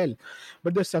to do well.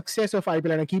 But the success of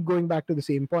IPL, and I keep going back to the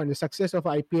same point, the success of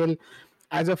IPL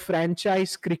as a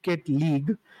franchise cricket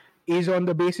league is on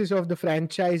the basis of the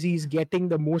franchisees getting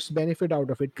the most benefit out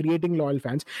of it, creating loyal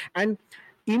fans. And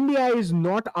India is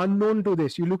not unknown to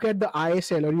this. You look at the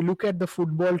ISL or you look at the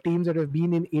football teams that have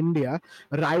been in India,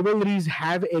 rivalries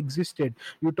have existed.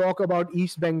 You talk about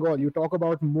East Bengal, you talk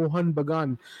about Mohan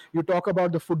Bagan, you talk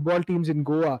about the football teams in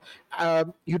Goa,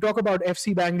 you talk about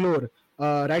FC Bangalore.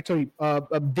 Right, sorry.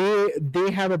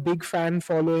 They have a big fan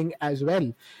following as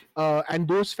well, and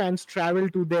those fans travel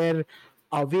to their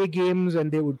away games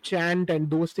and they would chant and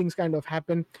those things kind of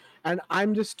happen. And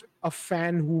I'm just a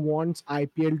fan who wants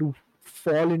IPL to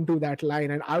fall into that line,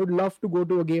 and I would love to go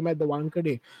to a game at the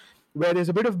Wankhede where there's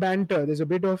a bit of banter, there's a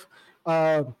bit of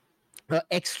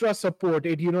extra support.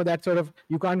 That sort of,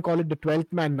 you can't call it the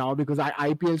 12th man now because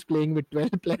IPL is playing with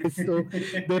 12 players, so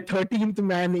the 13th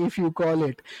man, if you call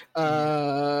it.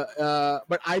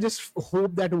 But I just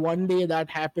hope that one day that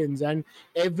happens and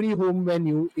every home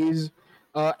venue is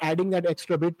adding that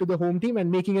extra bit to the home team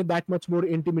and making it that much more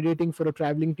intimidating for a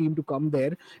traveling team to come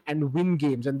there and win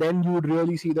games. And then you would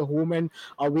really see the home and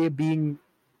away being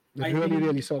I really, think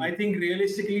really solid. I think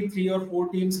realistically 3 or 4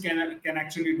 teams can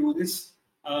actually do this.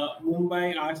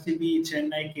 Mumbai, RCB,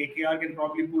 Chennai, KKR can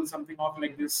probably pull something off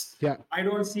like this. Yeah, I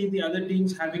don't see the other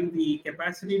teams having the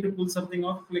capacity to pull something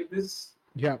off like this.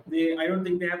 yeah, I don't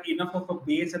think they have enough of a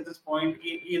base at this point,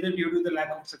 either due to the lack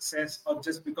of success or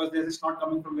just because they're just not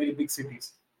coming from very big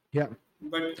cities. yeah.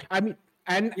 But I mean,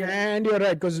 and yeah, and you're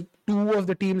right because two of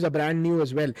the teams are brand new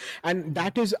as well, and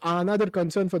that is another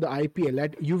concern for the IPL.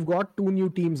 That you've got two new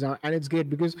teams now, and it's great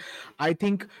because I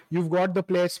think you've got the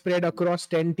players spread across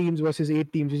 10 teams versus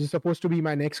 8 teams, which is supposed to be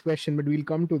my next question, but we'll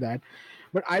come to that.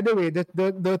 But either way,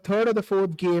 the third or the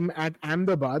fourth game at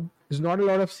Ahmedabad is not a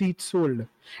lot of seats sold,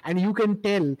 and you can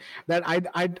tell that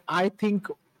I think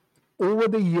over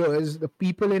the years, the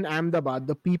people in Ahmedabad,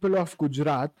 the people of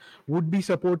Gujarat, would be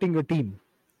supporting a team,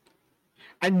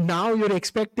 and now you're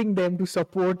expecting them to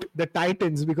support the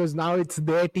Titans because now it's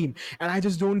their team. And I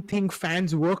just don't think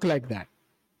fans work like that.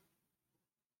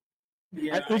 And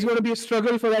yeah, it's going to be a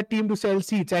struggle for that team to sell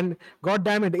seats. And god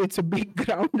damn it, it's a big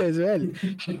ground as well.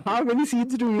 How many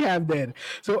seats do we have there?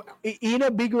 So in a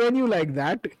big venue like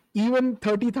that, even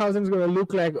 30,000 is going to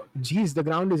look like, geez, the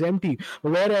ground is empty.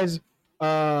 Whereas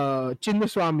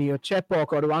Chinnaswamy or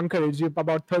Chepauk or Wankhede,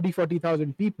 about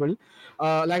 30,000-40,000 people.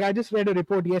 Like I just read a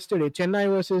report yesterday, Chennai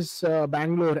versus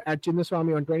Bangalore at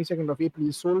Chinnaswamy on 22nd of April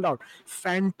is sold out.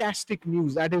 Fantastic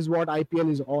news. That is what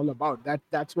IPL is all about.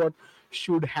 That's what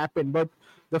should happen. But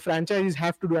the franchises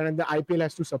have to do it, and the IPL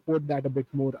has to support that a bit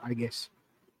more, I guess.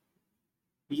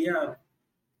 yeah.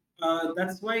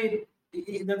 That's why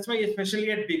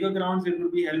especially at bigger grounds it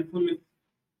would be helpful if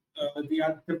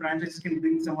the franchises can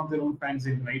bring some of their own fans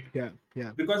in, right? Yeah,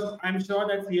 yeah, Because I'm sure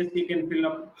that CSK can fill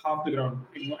up half the ground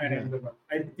at yeah. Ahmedabad.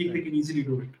 I think they Right, can easily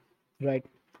do it. right,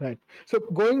 right. So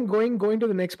going to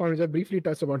the next point, which I briefly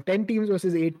touched upon, 10 teams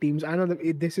versus 8 teams. I know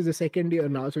that this is the second year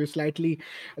now, so we're slightly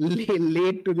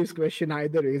late to this question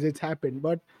either ways. It's happened,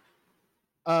 but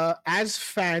as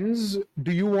fans,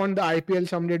 do you want the IPL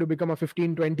someday to become a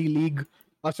 15-20 league?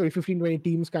 15-20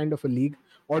 teams kind of a league,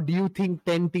 or do you think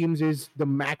 10 teams is the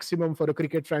maximum for a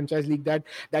cricket franchise league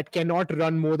that cannot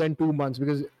run more than 2 months?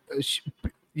 Because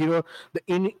you know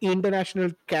the international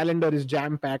calendar is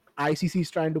jam packed. ICC is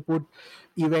trying to put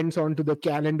events onto the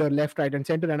calendar left, right, and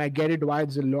center, and I get it why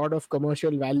there's a lot of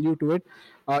commercial value to it.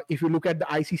 If you look at the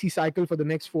ICC cycle for the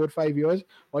next 4 or 5 years,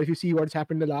 or if you see what's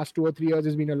happened the last 2 or 3 years,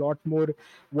 there's been a lot more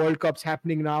World Cups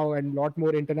happening now and a lot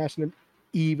more international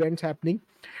events happening.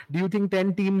 Do you think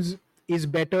 10 teams is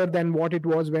better than what it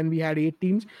was when we had 8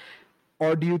 teams,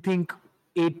 or do you think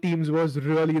 8 teams was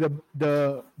really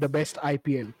the best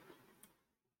IPL?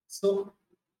 So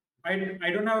I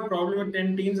don't have a problem with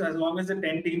 10 teams as long as the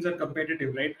 10 teams are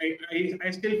competitive, right? I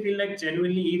still feel like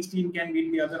genuinely each team can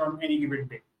beat the other on any given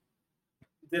day.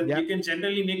 Yeah, You can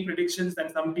generally make predictions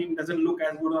that some team doesn't look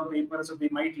as good on paper, so they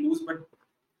might lose, but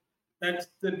that's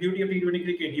the beauty of T20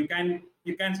 cricket.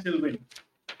 You can still win.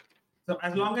 So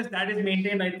as long as that is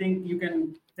maintained, I think you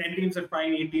can. 10 teams are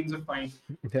fine, 8 teams are fine.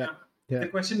 yeah, Uh, yeah, the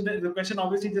question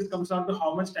obviously just comes down to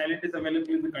how much talent is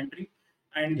available in the country,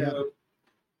 and yeah,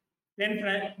 then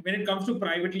when it comes to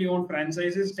privately owned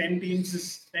franchises, 10 teams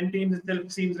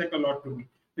itself seems like a lot to me,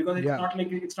 because it's yeah. not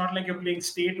like you're playing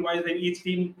state-wise where each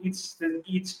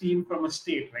team from a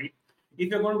state, right? If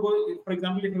you're going to go, for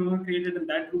example, if you're going to create it in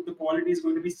that group, the quality is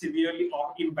going to be severely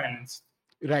off imbalanced.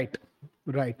 Right,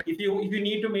 right. If you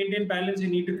need to maintain balance, you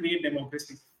need to create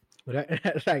democracy.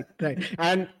 Right, right,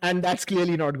 and that's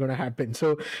clearly not going to happen.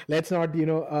 So let's not,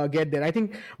 get there. I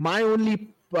think my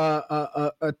only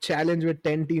challenge with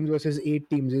 10 teams versus 8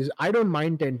 teams is I don't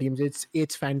mind 10 teams.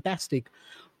 It's fantastic.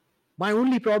 My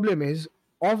only problem is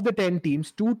of the 10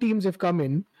 teams, 2 teams have come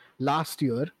in last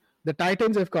year. The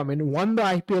Titans have come in, won the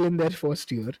IPL in their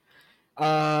first year.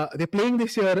 They're playing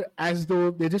this year as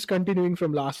though they're just continuing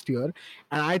from last year,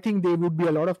 and I think they would be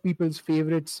a lot of people's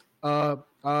favorites.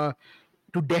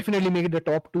 To definitely make it the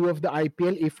top two of the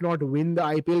IPL, if not win the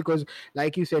IPL, because,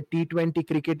 like you said, T20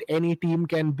 cricket, any team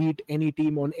can beat any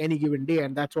team on any given day,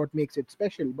 and that's what makes it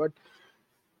special. But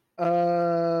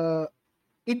uh,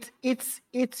 it's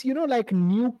like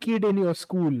new kid in your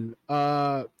school,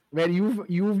 where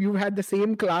you've had the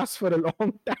same class for a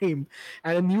long time,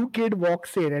 and a new kid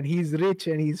walks in and he's rich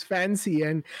and he's fancy,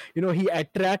 and he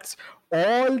attracts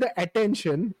all the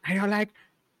attention, and you're like,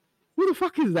 who the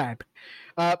fuck is that?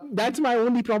 That's my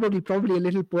only probably a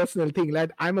little personal thing.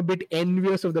 Like, I'm a bit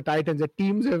envious of the Titans. The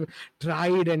teams have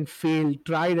tried and failed,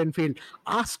 tried and failed.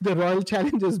 Ask the Royal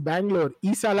Challengers Bangalore,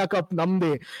 Isala Cup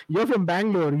Namde. You're from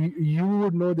Bangalore, you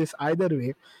would know this either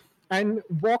way. And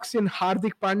walks in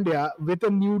Hardik Pandya with a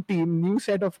new team, new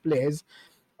set of players,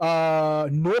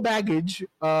 no baggage,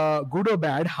 good or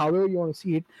bad, however you want to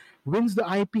see it, wins the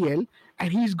IPL,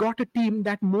 and he's got a team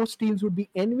that most teams would be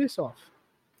envious of.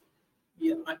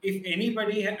 Yeah, if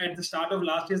anybody at the start of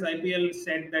last year's IPL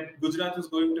said that Gujarat was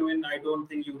going to win, I don't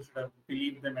think you should have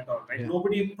believed them at all, right? Yeah.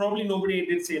 Probably nobody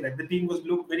did say that. The team was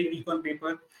looked very weak on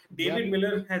paper. Yep. David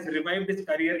Miller has revived his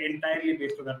career entirely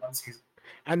based on that one season.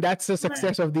 And that's the Man,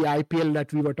 success of the IPL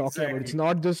that we were talking about. It's exactly.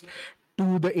 not just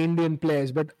to the Indian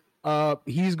players, but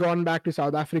he's gone back to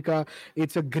South Africa.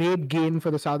 It's a great gain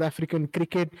for the South African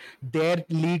cricket, their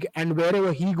league, and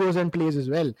wherever he goes and plays as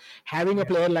well. Having a Yeah.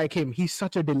 player like him, he's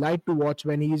such a delight to watch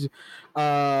when he's,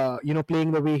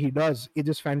 playing the way he does. It's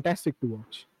just fantastic to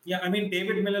watch. Yeah, I mean,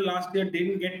 David Miller last year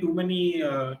didn't get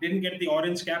the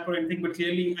orange cap or anything, but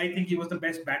clearly, I think he was the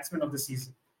best batsman of the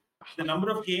season. The number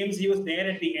of games he was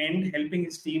there at the end, helping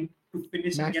his team to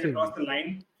finish and get across Massively. the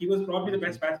line, he was probably the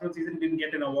best Massively. batsman of the season. Didn't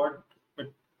get an award, but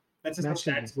that's just how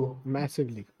Massively, stats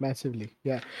go. massively.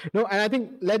 Yeah. No, and I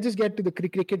think let's just get to the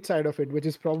cricket side of it, which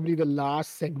is probably the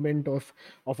last segment of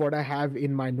what I have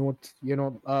in my notes.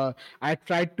 I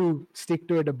tried to stick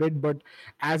to it a bit, but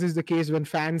as is the case when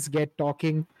fans get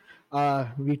talking,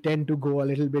 we tend to go a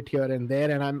little bit here and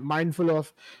there. And I'm mindful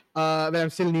of, I'm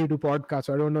still new to podcasts,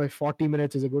 so I don't know if 40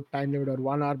 minutes is a good time limit or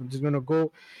 1 hour. I'm just going to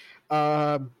go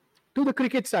uh, to the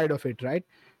cricket side of it, right?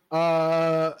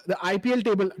 The IPL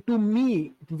table, to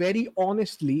me, very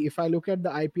honestly, if I look at the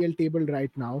IPL table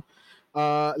right now,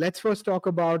 let's first talk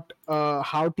about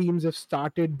how teams have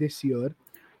started this year.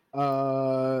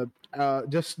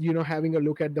 Just having a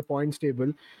look at the points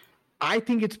table, I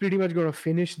think it's pretty much going to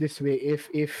finish this way.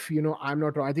 If I'm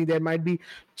not wrong, I think there might be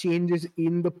changes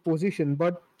in the position,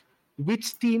 but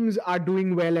which teams are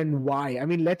doing well and why? I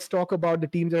mean, let's talk about the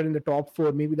teams that are in the top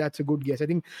four. Maybe that's a good guess. I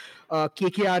think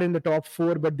KKR in the top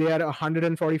four, but they are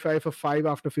 145 for 5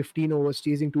 after 15 overs,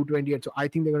 chasing 228. So I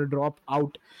think they're going to drop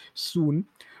out soon.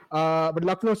 But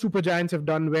Lucknow Super Giants have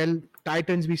done well.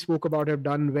 Titans we spoke about have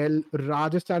done well.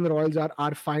 Rajasthan Royals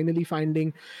are finally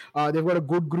finding they've got a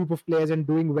good group of players and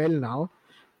doing well now.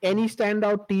 Any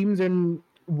standout teams, and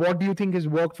what do you think has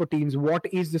worked for teams? What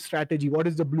is the strategy? What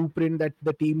is the blueprint that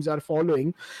the teams are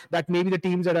following that maybe the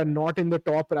teams that are not in the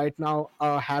top right now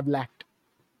have lacked?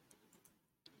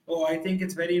 Oh, I think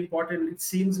it's very important. It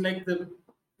seems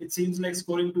like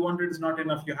scoring 200 is not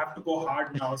enough. You have to go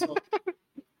hard now. So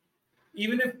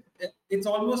even if it's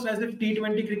almost as if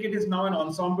T20 cricket is now an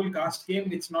ensemble cast game,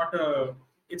 it's not a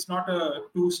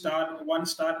one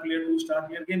star player, two-star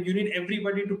player game. You need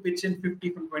everybody to pitch in 50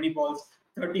 from 20 balls,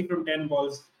 30 from 10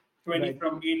 balls, 20 Right.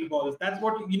 from 8 balls. That's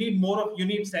what you need more of. You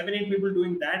need 7, 8 people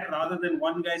doing that rather than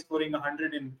one guy scoring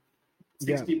 100 in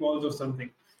Yeah. 60 balls or something.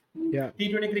 Yeah.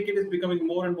 T20 cricket is becoming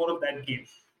more and more of that game.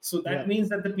 So Yeah. that means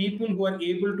that the people who are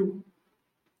able to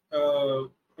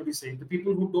what do you say? The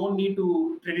people who don't need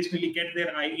to traditionally get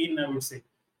their eye in, I would say,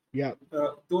 Yeah.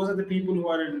 those are the people who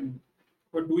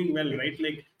are doing well, right?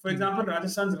 Like for example,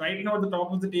 Rajasthan's right now at the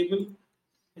top of the table.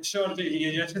 Sure,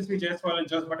 Yashasvi Jaiswal and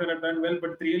Josh Butter have done well,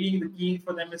 but really the key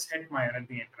for them is Hetmeyer at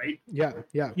the end, right? Yeah.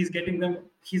 Yeah. He's getting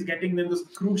them those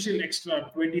crucial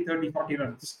extra 20, 30, 40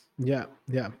 runs. Yeah,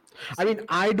 yeah. I So mean,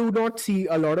 I do not see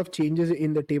a lot of changes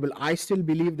in the table. I still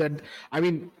believe that, I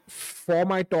mean, for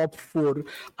my top four,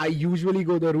 I usually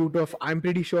go the route of I'm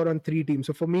pretty sure on three teams.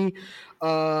 So for me,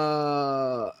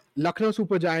 Lucknow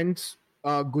Super Giants,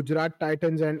 Gujarat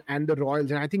Titans, and the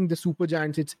Royals. And I think the Super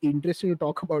Giants, it's interesting to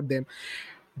talk about them.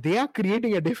 They are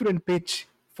creating a different pitch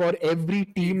for every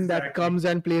team that exactly. comes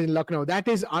and plays in Lucknow. That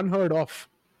is unheard of.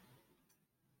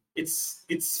 It's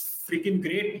freaking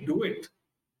great. Do it.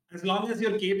 As long as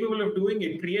you're capable of doing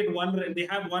it, create one. They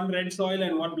have one red soil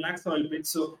and one black soil pitch.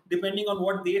 So depending on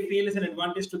what they feel is an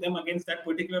advantage to them against that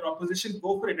particular opposition,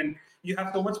 go for it. And you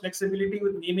have so much flexibility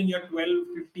with naming your 12,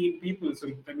 15 people.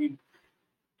 So I mean,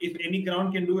 if any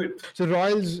ground can do it. So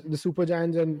Royals, the Super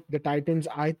Giants, and the Titans,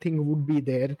 I think would be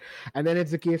there. And then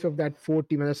it's the case of that fourth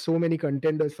team. And there's so many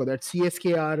contenders for that.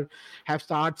 CSKR have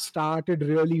started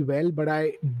really well, but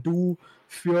I do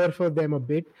fear for them a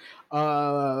bit.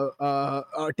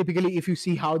 Typically, if you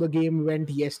see how the game went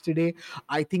yesterday,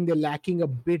 I think they're lacking a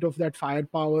bit of that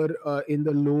firepower in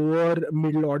the lower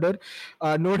middle order.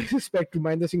 No disrespect to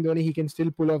Mahendra Singh Dhoni, he can still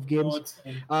pull off No, games. it's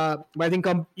fine. But I think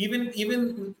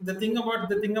Even the thing about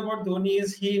Dhoni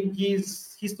is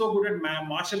he's so good at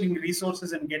marshalling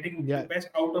resources and getting the yeah, best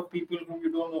out of people whom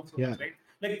you don't know so yeah, much, right?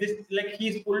 Like this, like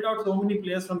he's pulled out so many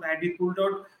players from that. He pulled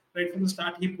out right from the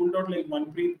start. He pulled out like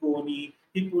Manpreet Dhoni.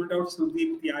 He pulled out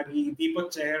Sudeep Tyagi,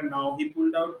 Deepak Chahar. Now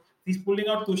he's pulling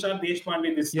out Tushar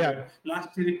Deshpande this yeah. year. Last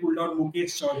year he pulled out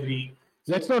Mukesh Chaudhary.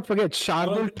 Let's So not forget all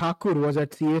of Shardul Thakur was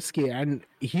at CSK and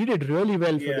he did really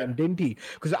well for them, yeah, didn't he?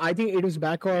 Because I think it was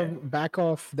yeah, back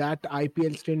of that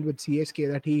IPL stint with CSK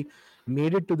that he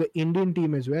made it to the Indian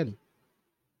team as well.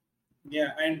 yeah,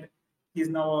 and he's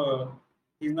now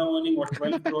he's now earning what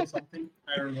 12 crores something.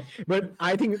 I don't know. But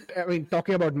I think, I mean,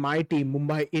 talking about my team,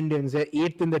 Mumbai Indians, they're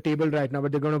eighth in the table right now,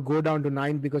 but they're going to go down to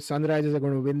ninth because Sunrisers are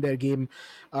going to win their game.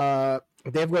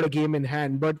 They've got a game in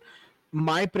hand. But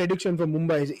my prediction for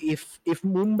Mumbai is if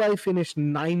Mumbai finished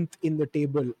ninth in the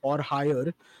table or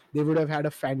higher, they would have had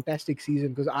a fantastic season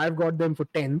because I've got them for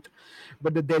 10th,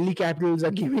 but the Delhi Capitals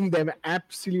are giving them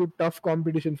absolute tough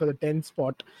competition for the 10th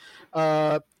spot.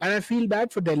 And I feel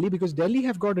bad for Delhi because Delhi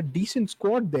have got a decent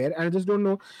squad there, and I just don't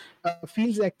know.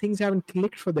 Feels like things haven't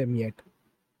clicked for them yet.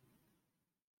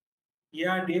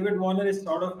 Yeah, David Warner is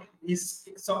sort of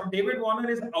David Warner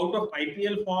is out of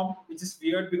IPL form, which is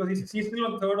weird because he's still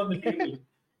on third on the table.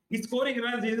 He's scoring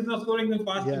runs, he's just not scoring them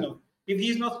fast Yeah. enough. If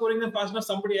he's not scoring them fast enough,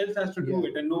 somebody else has to Yeah. do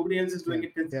it, and nobody else is doing Yeah,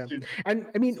 it yeah, consistently. and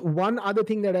I mean, one other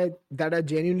thing that I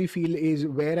genuinely feel is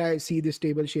where I see this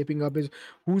table shaping up is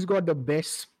who's got the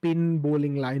best spin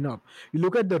bowling lineup. You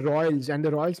look at the Royals, and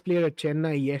the Royals played at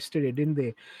Chennai yesterday, didn't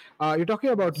they? You're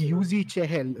talking about Absolutely. Yuzi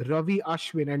Chehel, Ravi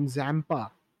Ashwin, and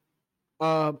Zampa.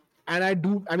 Uh, and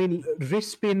I mean,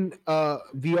 wrist spin,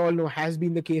 we all know has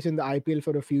been the case in the IPL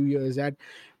for a few years that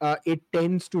it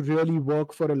tends to really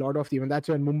work for a lot of them. And that's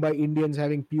when Mumbai Indians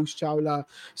having Piyush Chawla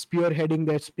spearheading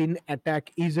their spin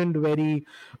attack isn't very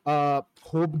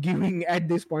hope giving at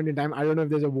this point in time. I don't know if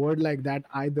there's a word like that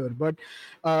either, but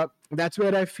that's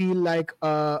where I feel like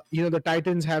the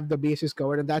Titans have the bases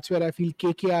covered, and that's where I feel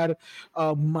KKR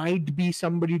might be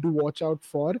somebody to watch out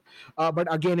for.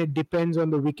 But again, it depends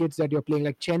on the wickets that you're playing.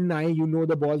 Like Chennai, you know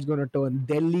the ball's going to turn.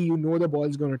 Delhi, you know the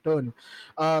ball's going to turn.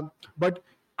 But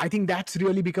I think that's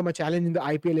really become a challenge in the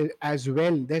IPL as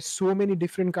well. There's so many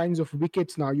different kinds of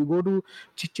wickets now. You go to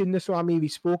Chinnaswamy, we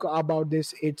spoke about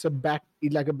this. It's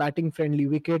like a batting friendly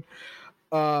wicket.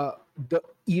 the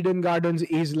Eden Gardens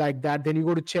is like that. Then you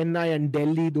go to Chennai and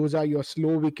Delhi; those are your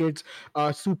slow wickets.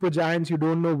 Super Giants, you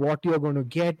don't know what you're going to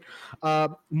get.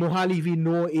 Mohali, we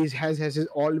know, has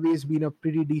always been a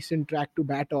pretty decent track to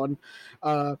bat on.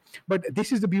 But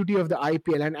this is the beauty of the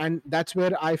IPL, and that's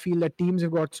where I feel that teams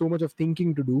have got so much of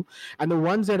thinking to do. And the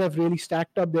ones that have really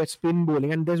stacked up their spin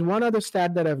bowling. And there's one other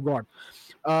stat that I've got.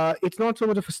 It's not so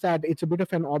much of a stat; it's a bit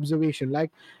of an observation.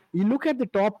 Like you look at the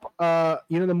top,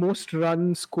 the most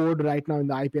runs scored right now in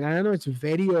the IPL. And I know it's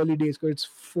very early days because it's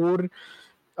four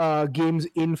games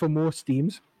in for most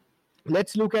teams.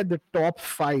 Let's look at the top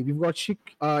five. You've got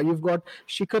Shikhar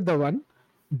Dhawan,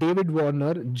 David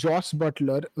Warner, Joss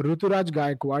Butler, Ruturaj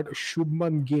Gaikwad,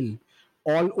 Shubman Gill,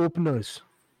 all openers.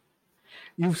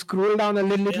 You've scrolled down a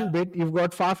little Yeah. bit. You've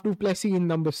got Faf du Plessis in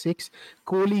number 6,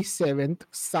 Kohli 7th,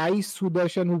 Sai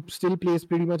Sudarshan, who still plays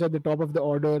pretty much at the top of the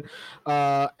order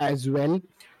as well.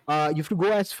 You have to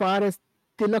go as far as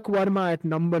Tilak Verma at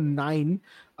number 9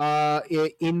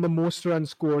 in the most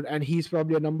runs scored, and he's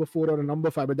probably a number 4 or a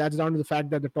number 5. But that's down to the fact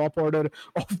that the top order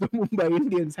of the Mumbai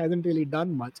Indians hasn't really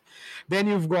done much. Then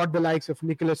you've got the likes of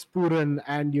Nicholas Puran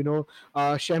and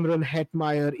Shemron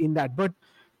Hetmeyer in that. But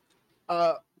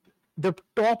the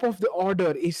top of the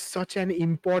order is such an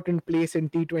important place in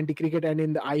T20 cricket and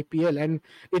in the IPL, and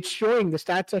it's showing. The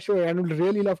stats are showing. I would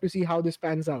really love to see how this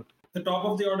pans out. The top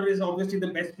of the order is obviously the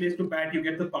best place to bat. You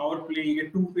get the power play, you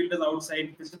get two fielders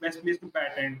outside. This is the best place to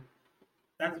bat, and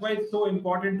that's why it's so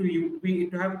important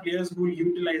to have players who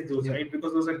utilize those, Yeah. right?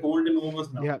 Because those are golden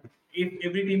overs now. Yeah. If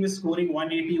every team is scoring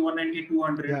 180, 190,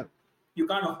 200, Yeah. you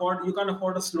can't afford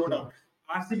a slowdown.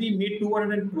 RCB made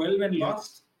 212 and Yeah.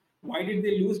 lost. Why did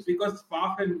they lose? Because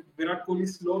Faf and Virat Kohli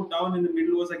slowed down in the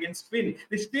middle overs against spin.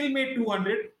 They still made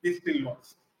 200. They still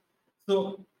lost.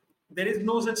 So there is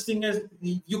no such thing as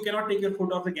you cannot take your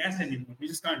foot off the gas anymore. You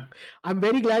just can't. I'm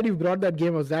very glad you brought that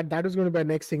game. Was that was going to be our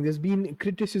next thing. There's been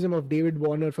criticism of David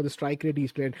Warner for the strike rate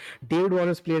he's played. David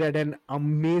Warner's played at an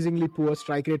amazingly poor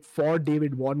strike rate for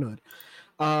David Warner,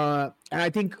 and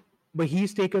I think. But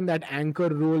he's taken that anchor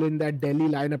role in that Delhi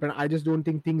lineup, and I just don't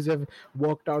think things have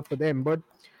worked out for them. But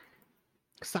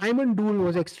Simon Dool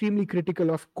was extremely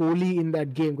critical of Kohli in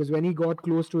that game because when he got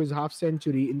close to his half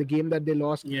century in the game that they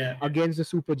lost against the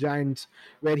Super Giants,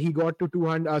 where he got to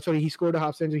 200, he scored a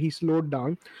half century, he slowed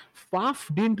down.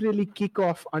 Faf didn't really kick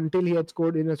off until he had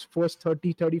scored in his first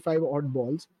 30, 35 odd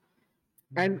balls.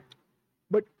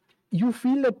 But you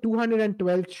feel that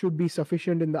 212 should be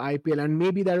sufficient in the IPL, and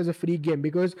maybe that is a free game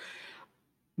because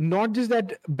not just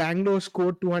that Bangalore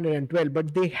scored 212,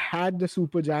 but they had the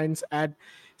Super Giants at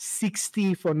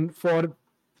 60 for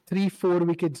 3-4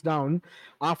 wickets down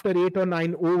after 8 or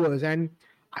 9 overs. And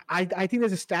I think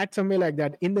there's a stat somewhere like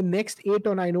that. In the next 8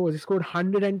 or 9 overs, he scored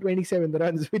 127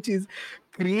 runs, which is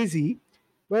crazy.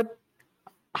 But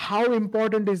how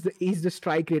important is the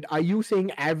strike rate? Are you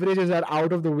saying averages are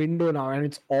out of the window now and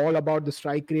it's all about the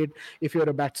strike rate if you're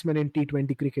a batsman in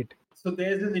T20 cricket? So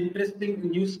there's this interesting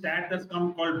new stat that's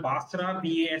come called BASRA,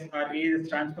 BASRA. It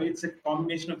stands for, it's a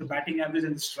combination of the batting average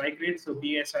and the strike rate, so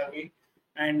BASRA.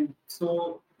 And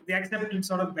so the accepted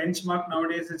sort of benchmark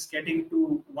nowadays is getting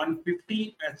to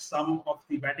 150 as sum of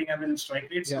the batting average and strike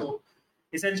rate. Yeah. So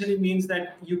essentially means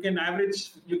that you can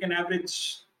average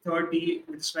 30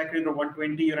 with strike rate of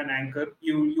 120. You're an anchor.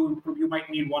 You might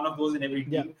need one of those in every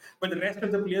team, Yeah. but the rest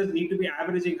of the players need to be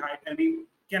averaging high, and we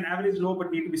can average low,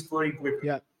 but need to be scoring quick.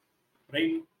 Yeah.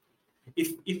 Right?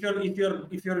 If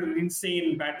you're an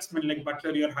insane batsman like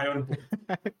Butler, you're high on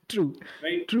both. True.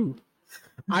 Right? True.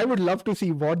 I would love to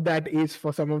see what that is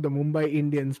for some of the Mumbai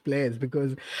Indians players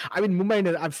because I mean Mumbai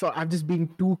Indians, I've just been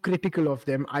too critical of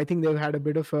them. I think they've had a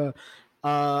bit of a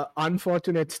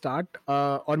unfortunate start,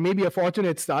 or maybe a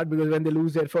fortunate start because when they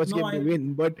lose their first game, they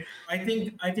win. But I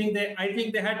think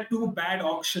they had two bad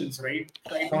auctions, right?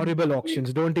 So horrible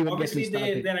auctions. Don't even obviously get me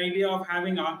started. their idea of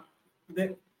having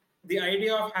the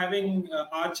idea of having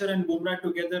Archer and Bumrah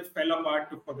together fell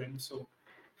apart for them. So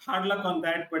hard luck on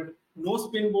that, but no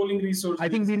spin bowling resources. I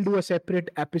think we'll do a separate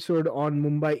episode on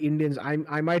Mumbai Indians.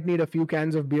 I might need a few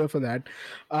cans of beer for that,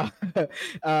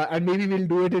 and maybe we'll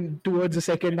do it towards the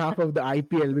second half of the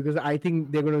IPL because I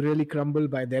think they're going to really crumble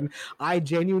by then. I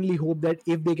genuinely hope that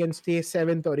if they can stay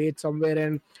 7th or 8th somewhere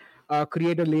and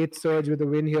create a late surge with a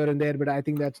win here and there, but I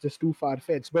think that's just too far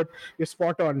fetched. But you're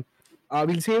spot on.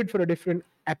 We'll save it for a different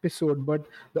episode, but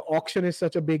the auction is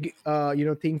such a big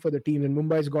thing for the team, and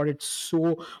Mumbai's got it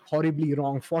so horribly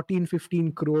wrong.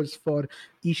 14-15 crores for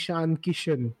Ishan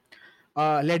Kishan,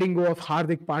 letting go of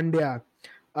Hardik Pandya,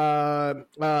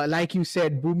 like you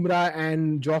said, Bumrah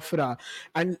and Jofra.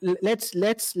 And let's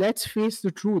face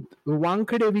the truth, the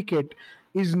Wankhede wicket,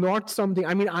 is not something.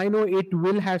 I mean, I know it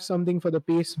will have something for the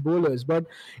pace bowlers, but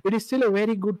it is still a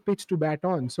very good pitch to bat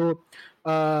on. So,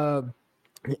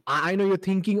 I know you're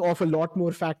thinking of a lot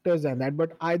more factors than that,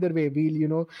 but either way,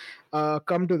 we'll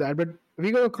come to that. But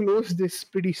we're gonna close this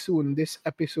pretty soon, this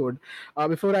episode.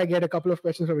 Before I get a couple of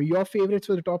questions from you, your favorites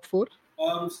for the top four?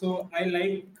 So I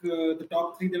like the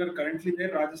top three that are currently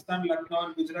there. Rajasthan, Lucknow,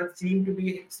 and Gujarat seem to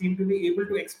be able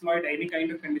to exploit any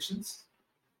kind of conditions.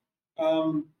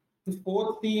 The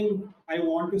fourth team, I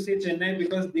want to say Chennai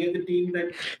because they're the team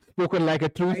that Spoken like a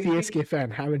true I CSK think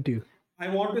fan, haven't you? I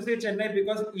want to say Chennai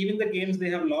because even the games they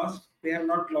have lost, they have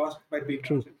not lost by big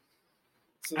True. margin.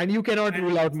 So, And you cannot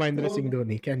rule out and Mahendra Singh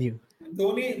Dhoni, can you?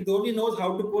 Dhoni knows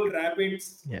how to pull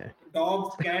rabbits, Yeah.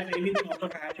 dogs, cats, anything out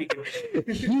of a hat he can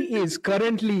pull. He is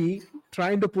currently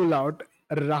trying to pull out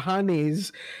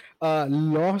Rahane's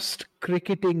lost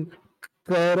cricketing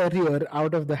career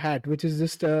out of the hat, which is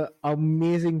just a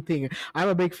amazing thing. I'm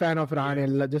a big fan of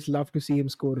Rahane. I just love to see him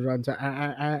score runs,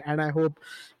 and I hope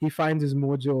he finds his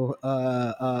mojo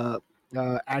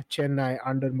at Chennai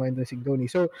under Mahendra Singh Dhoni.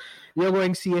 So you're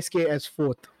going CSK as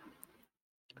fourth.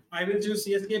 I will choose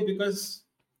CSK because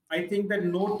I think that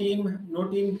no team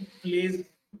plays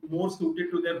more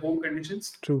suited to their home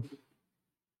conditions, True.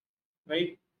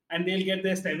 right? And they'll get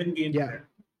their 7 games Yeah. there.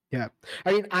 Yeah.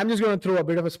 I mean, I'm just going to throw a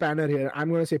bit of a spanner here. I'm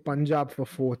going to say Punjab for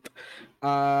fourth.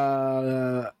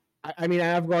 I mean, I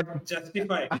have got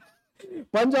Justify.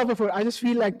 Punjab for fourth. I just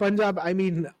feel like Punjab, I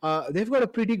mean, they've got a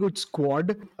pretty good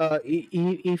squad.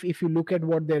 If you look at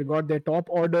what they've got, their top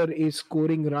order is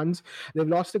scoring runs. They've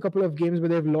lost a couple of games, but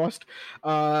they've lost,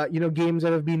 games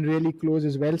that have been really close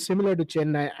as well, similar to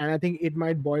Chennai. And I think it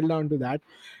might boil down to that.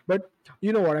 But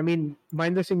you know what? I mean,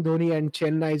 Mahendra Singh Dhoni and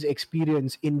Chennai's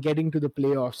experience in getting to the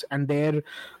playoffs and their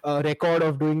record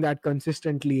of doing that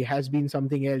consistently has been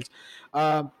something else.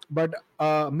 But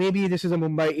maybe this is a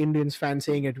Mumbai Indians fan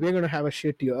saying it. We're going to have a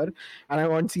shit year, and I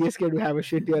want CSK to have a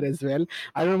shit year as well.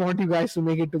 I don't want you guys to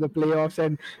make it to the playoffs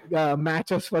and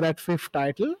match us for that fifth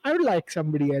title. I would like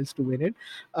somebody else to win it.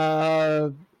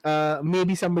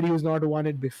 Maybe somebody who's not won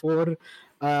it before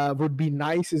would be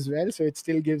nice as well. So it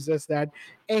still gives us that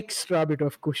extra bit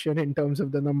of cushion in terms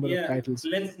of the number of titles.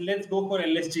 Let's go for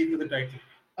LSG to the title.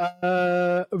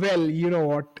 Well, you know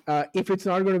what? If it's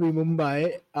not going to be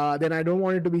Mumbai, then I don't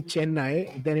want it to be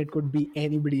Chennai. Then it could be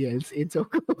anybody else. It's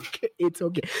okay. It's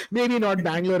okay. Maybe not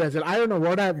Bangalore as well. I don't know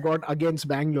what I've got against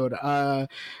Bangalore.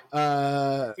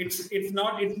 It's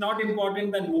not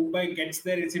important that Mumbai gets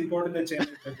there. It's important that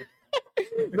Chennai does it.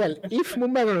 Well, if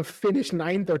Mumbai are going to finish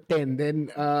 9th or 10th, then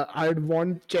I'd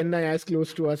want Chennai as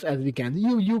close to us as we can.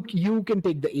 You can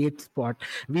take the 8th spot.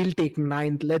 We'll take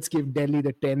 9th. Let's give Delhi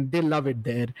the 10th. They love it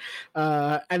there.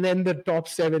 And then the top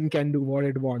 7 can do what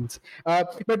it wants.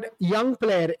 But any young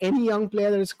player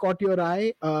that has caught your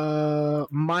eye,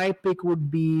 my pick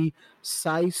would be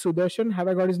Sai Sudarshan. Have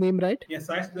I got his name right? Yes,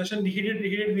 Sai Sudarshan, he did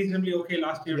reasonably okay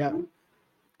last year too.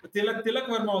 Tilak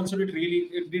Verma also did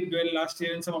well last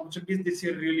year, and some opportunities this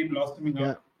year really blossoming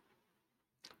up.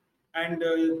 And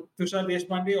Tushar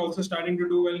Deshpande also starting to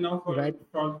do well now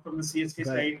from the CSK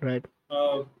side. Right.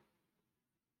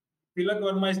 Tilak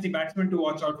Verma is the batsman to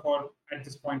watch out for at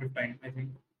this point of time, I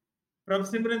think.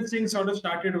 Prabhsimran Singh sort of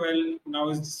started well, now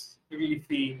is really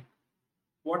iffy.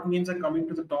 What names are coming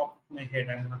to the top of my head?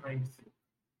 I don't know how you think.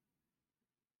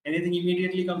 Anything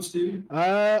immediately comes to you?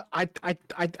 I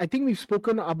think we've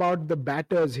spoken about the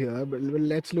batters here, but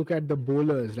let's look at the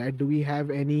bowlers, right? Do we have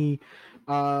any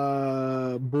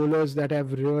bowlers that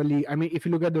have really? I mean, if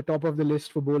you look at the top of the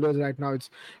list for bowlers right now, it's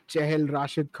Chahal,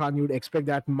 Rashid Khan. You'd expect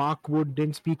that. Mark Wood,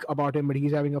 didn't speak about him, but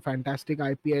he's having a fantastic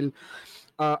IPL.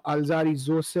 Alzari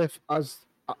Joseph,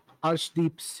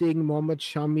 Arshdeep Singh, Mohammad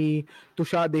Shami,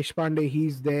 Tushar Deshpande,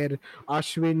 he's there.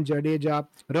 Ashwin, Jadeja,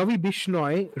 Ravi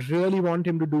Bishnoi, really want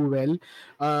him to do well.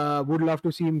 Would love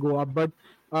to see him go up, but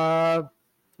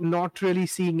not really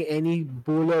seeing any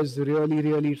bowlers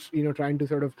really, trying to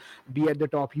sort of be at the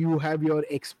top. You have your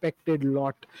expected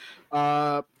lot.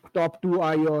 Top 2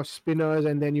 are your spinners,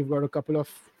 and then you've got a couple of.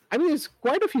 I mean, there's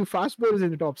quite a few fast bowlers in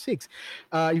the top 6.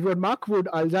 You've got Mark Wood,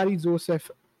 Alzari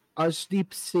Joseph,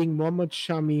 Arshdeep Singh, Mohammad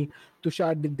Shami,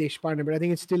 Tushar Deshpande, but I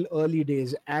think it's still early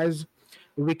days. As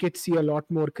wickets see a lot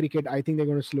more cricket, I think they're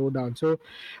going to slow down. So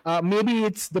maybe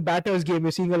it's the batters game.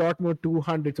 We're seeing a lot more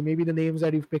 200. So maybe the names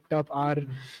that you've picked up are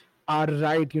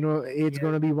right. It's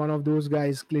going to be one of those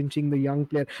guys clinching the young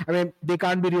player. I mean, they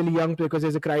can't be really young player because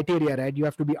there's a criteria, right? You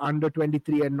have to be under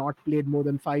 23 and not played more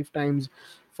than 5 times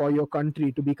for your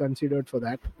country to be considered for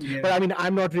that. But I mean,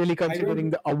 I'm not really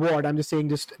considering the award. I'm just saying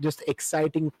just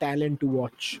exciting talent to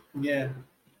watch. Yeah.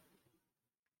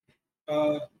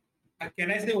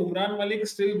 can I say Umran Malik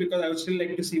still, because I would still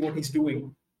like to see what he's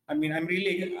doing. I mean, I am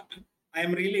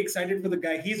really excited for the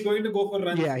guy. He's going to go for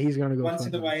Yeah, runs he's gonna go once for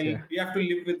in a runs. while. Yeah, We have to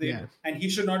live with yeah. it, and he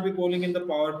should not be bowling in the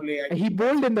power play. I And he think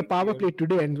that's bowled in the pretty power clear. play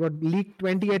today and what leaked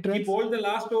 28 He runs. bowled the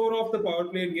last over of the power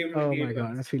play and gave Oh my 28 god,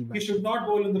 I runs. feel He bad for should him. not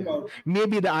bowl in the Yeah, power play.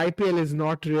 maybe the IPL is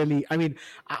not really. I mean,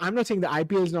 I'm not saying the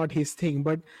IPL is not his thing,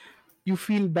 but you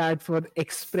feel bad for the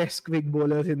express quick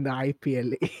bowlers in the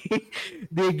IPL.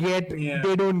 Yeah,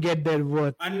 they don't get their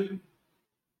worth. and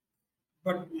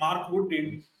but Mark Wood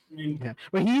did. I mean, Yeah,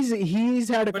 but he's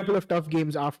had a couple but of tough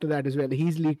games after that as well.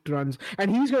 He's leaked runs, and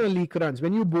he's going to leak runs.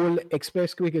 When you bowl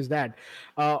express quick as that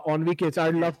on wickets,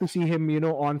 I'd yeah, love to see him.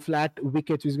 On flat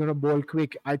wickets, he's going to bowl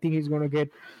quick. I think he's going to get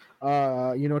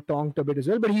tonked a bit as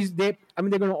well. But I mean,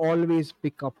 they're going to always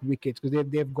pick up wickets because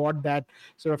they've got that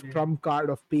sort of yeah. trump card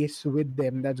of pace with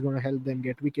them that's going to help them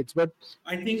get wickets. But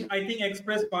I think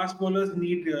express fast bowlers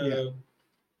need yeah,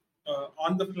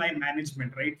 on the fly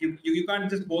management, right? You can't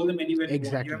just bowl them anywhere you want. You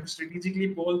have exactly. to strategically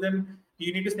bowl them.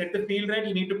 You need to set the field right.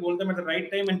 You need to bowl them at the right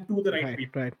time and to the right Right,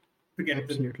 people right. to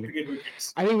Absolutely. get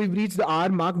wickets. I think we've reached the hour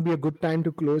mark. Be a good time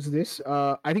to close this.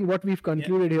 I think what we've Yeah,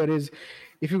 concluded here is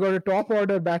if you've got a top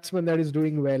order batsman that is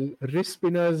doing well, wrist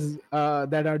spinners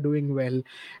that are doing well,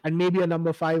 and maybe a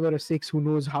number five or a six who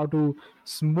knows how to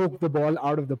smoke the ball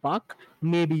out of the park,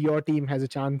 maybe your team has a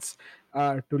chance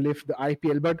to lift the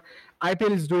IPL. But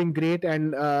IPL is doing great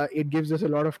and it gives us a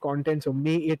lot of content. So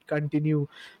may it continue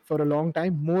for a long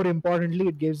time. More importantly,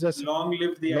 it gives us long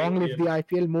live the long live IPL. the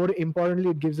IPL. More importantly,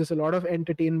 it gives us a lot of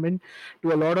entertainment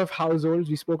to a lot of households.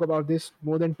 We spoke about this.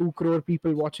 More than 2 crore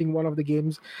people watching one of the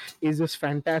games is just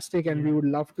fantastic, and we Yeah, would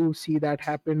love to see that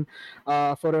happen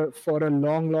for a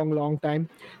long time.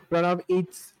 Pranav,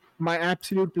 it's my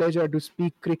absolute pleasure to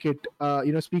speak cricket.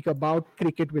 Speak about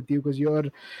cricket with you because you're.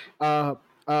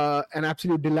 An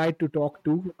absolute delight to talk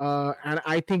to. And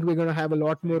I think we're going to have a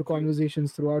lot more thank you.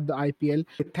 conversations throughout the IPL.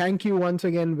 Thank you once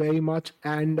again very much.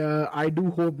 And I do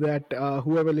hope that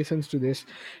whoever listens to this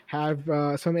have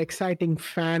some exciting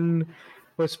fan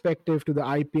perspective to the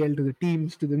IPL, to the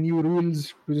teams, to the new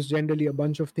rules, to just generally a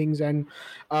bunch of things. And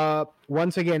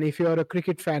once again, if you're a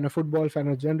cricket fan, a football fan,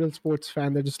 a general sports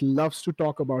fan that just loves to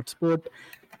talk about sport,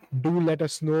 do let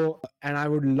us know. And I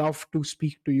would love to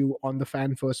speak to you on the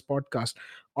Fan First podcast.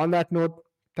 On that note,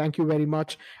 thank you very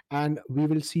much. And we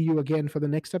will see you again for the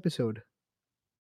next episode.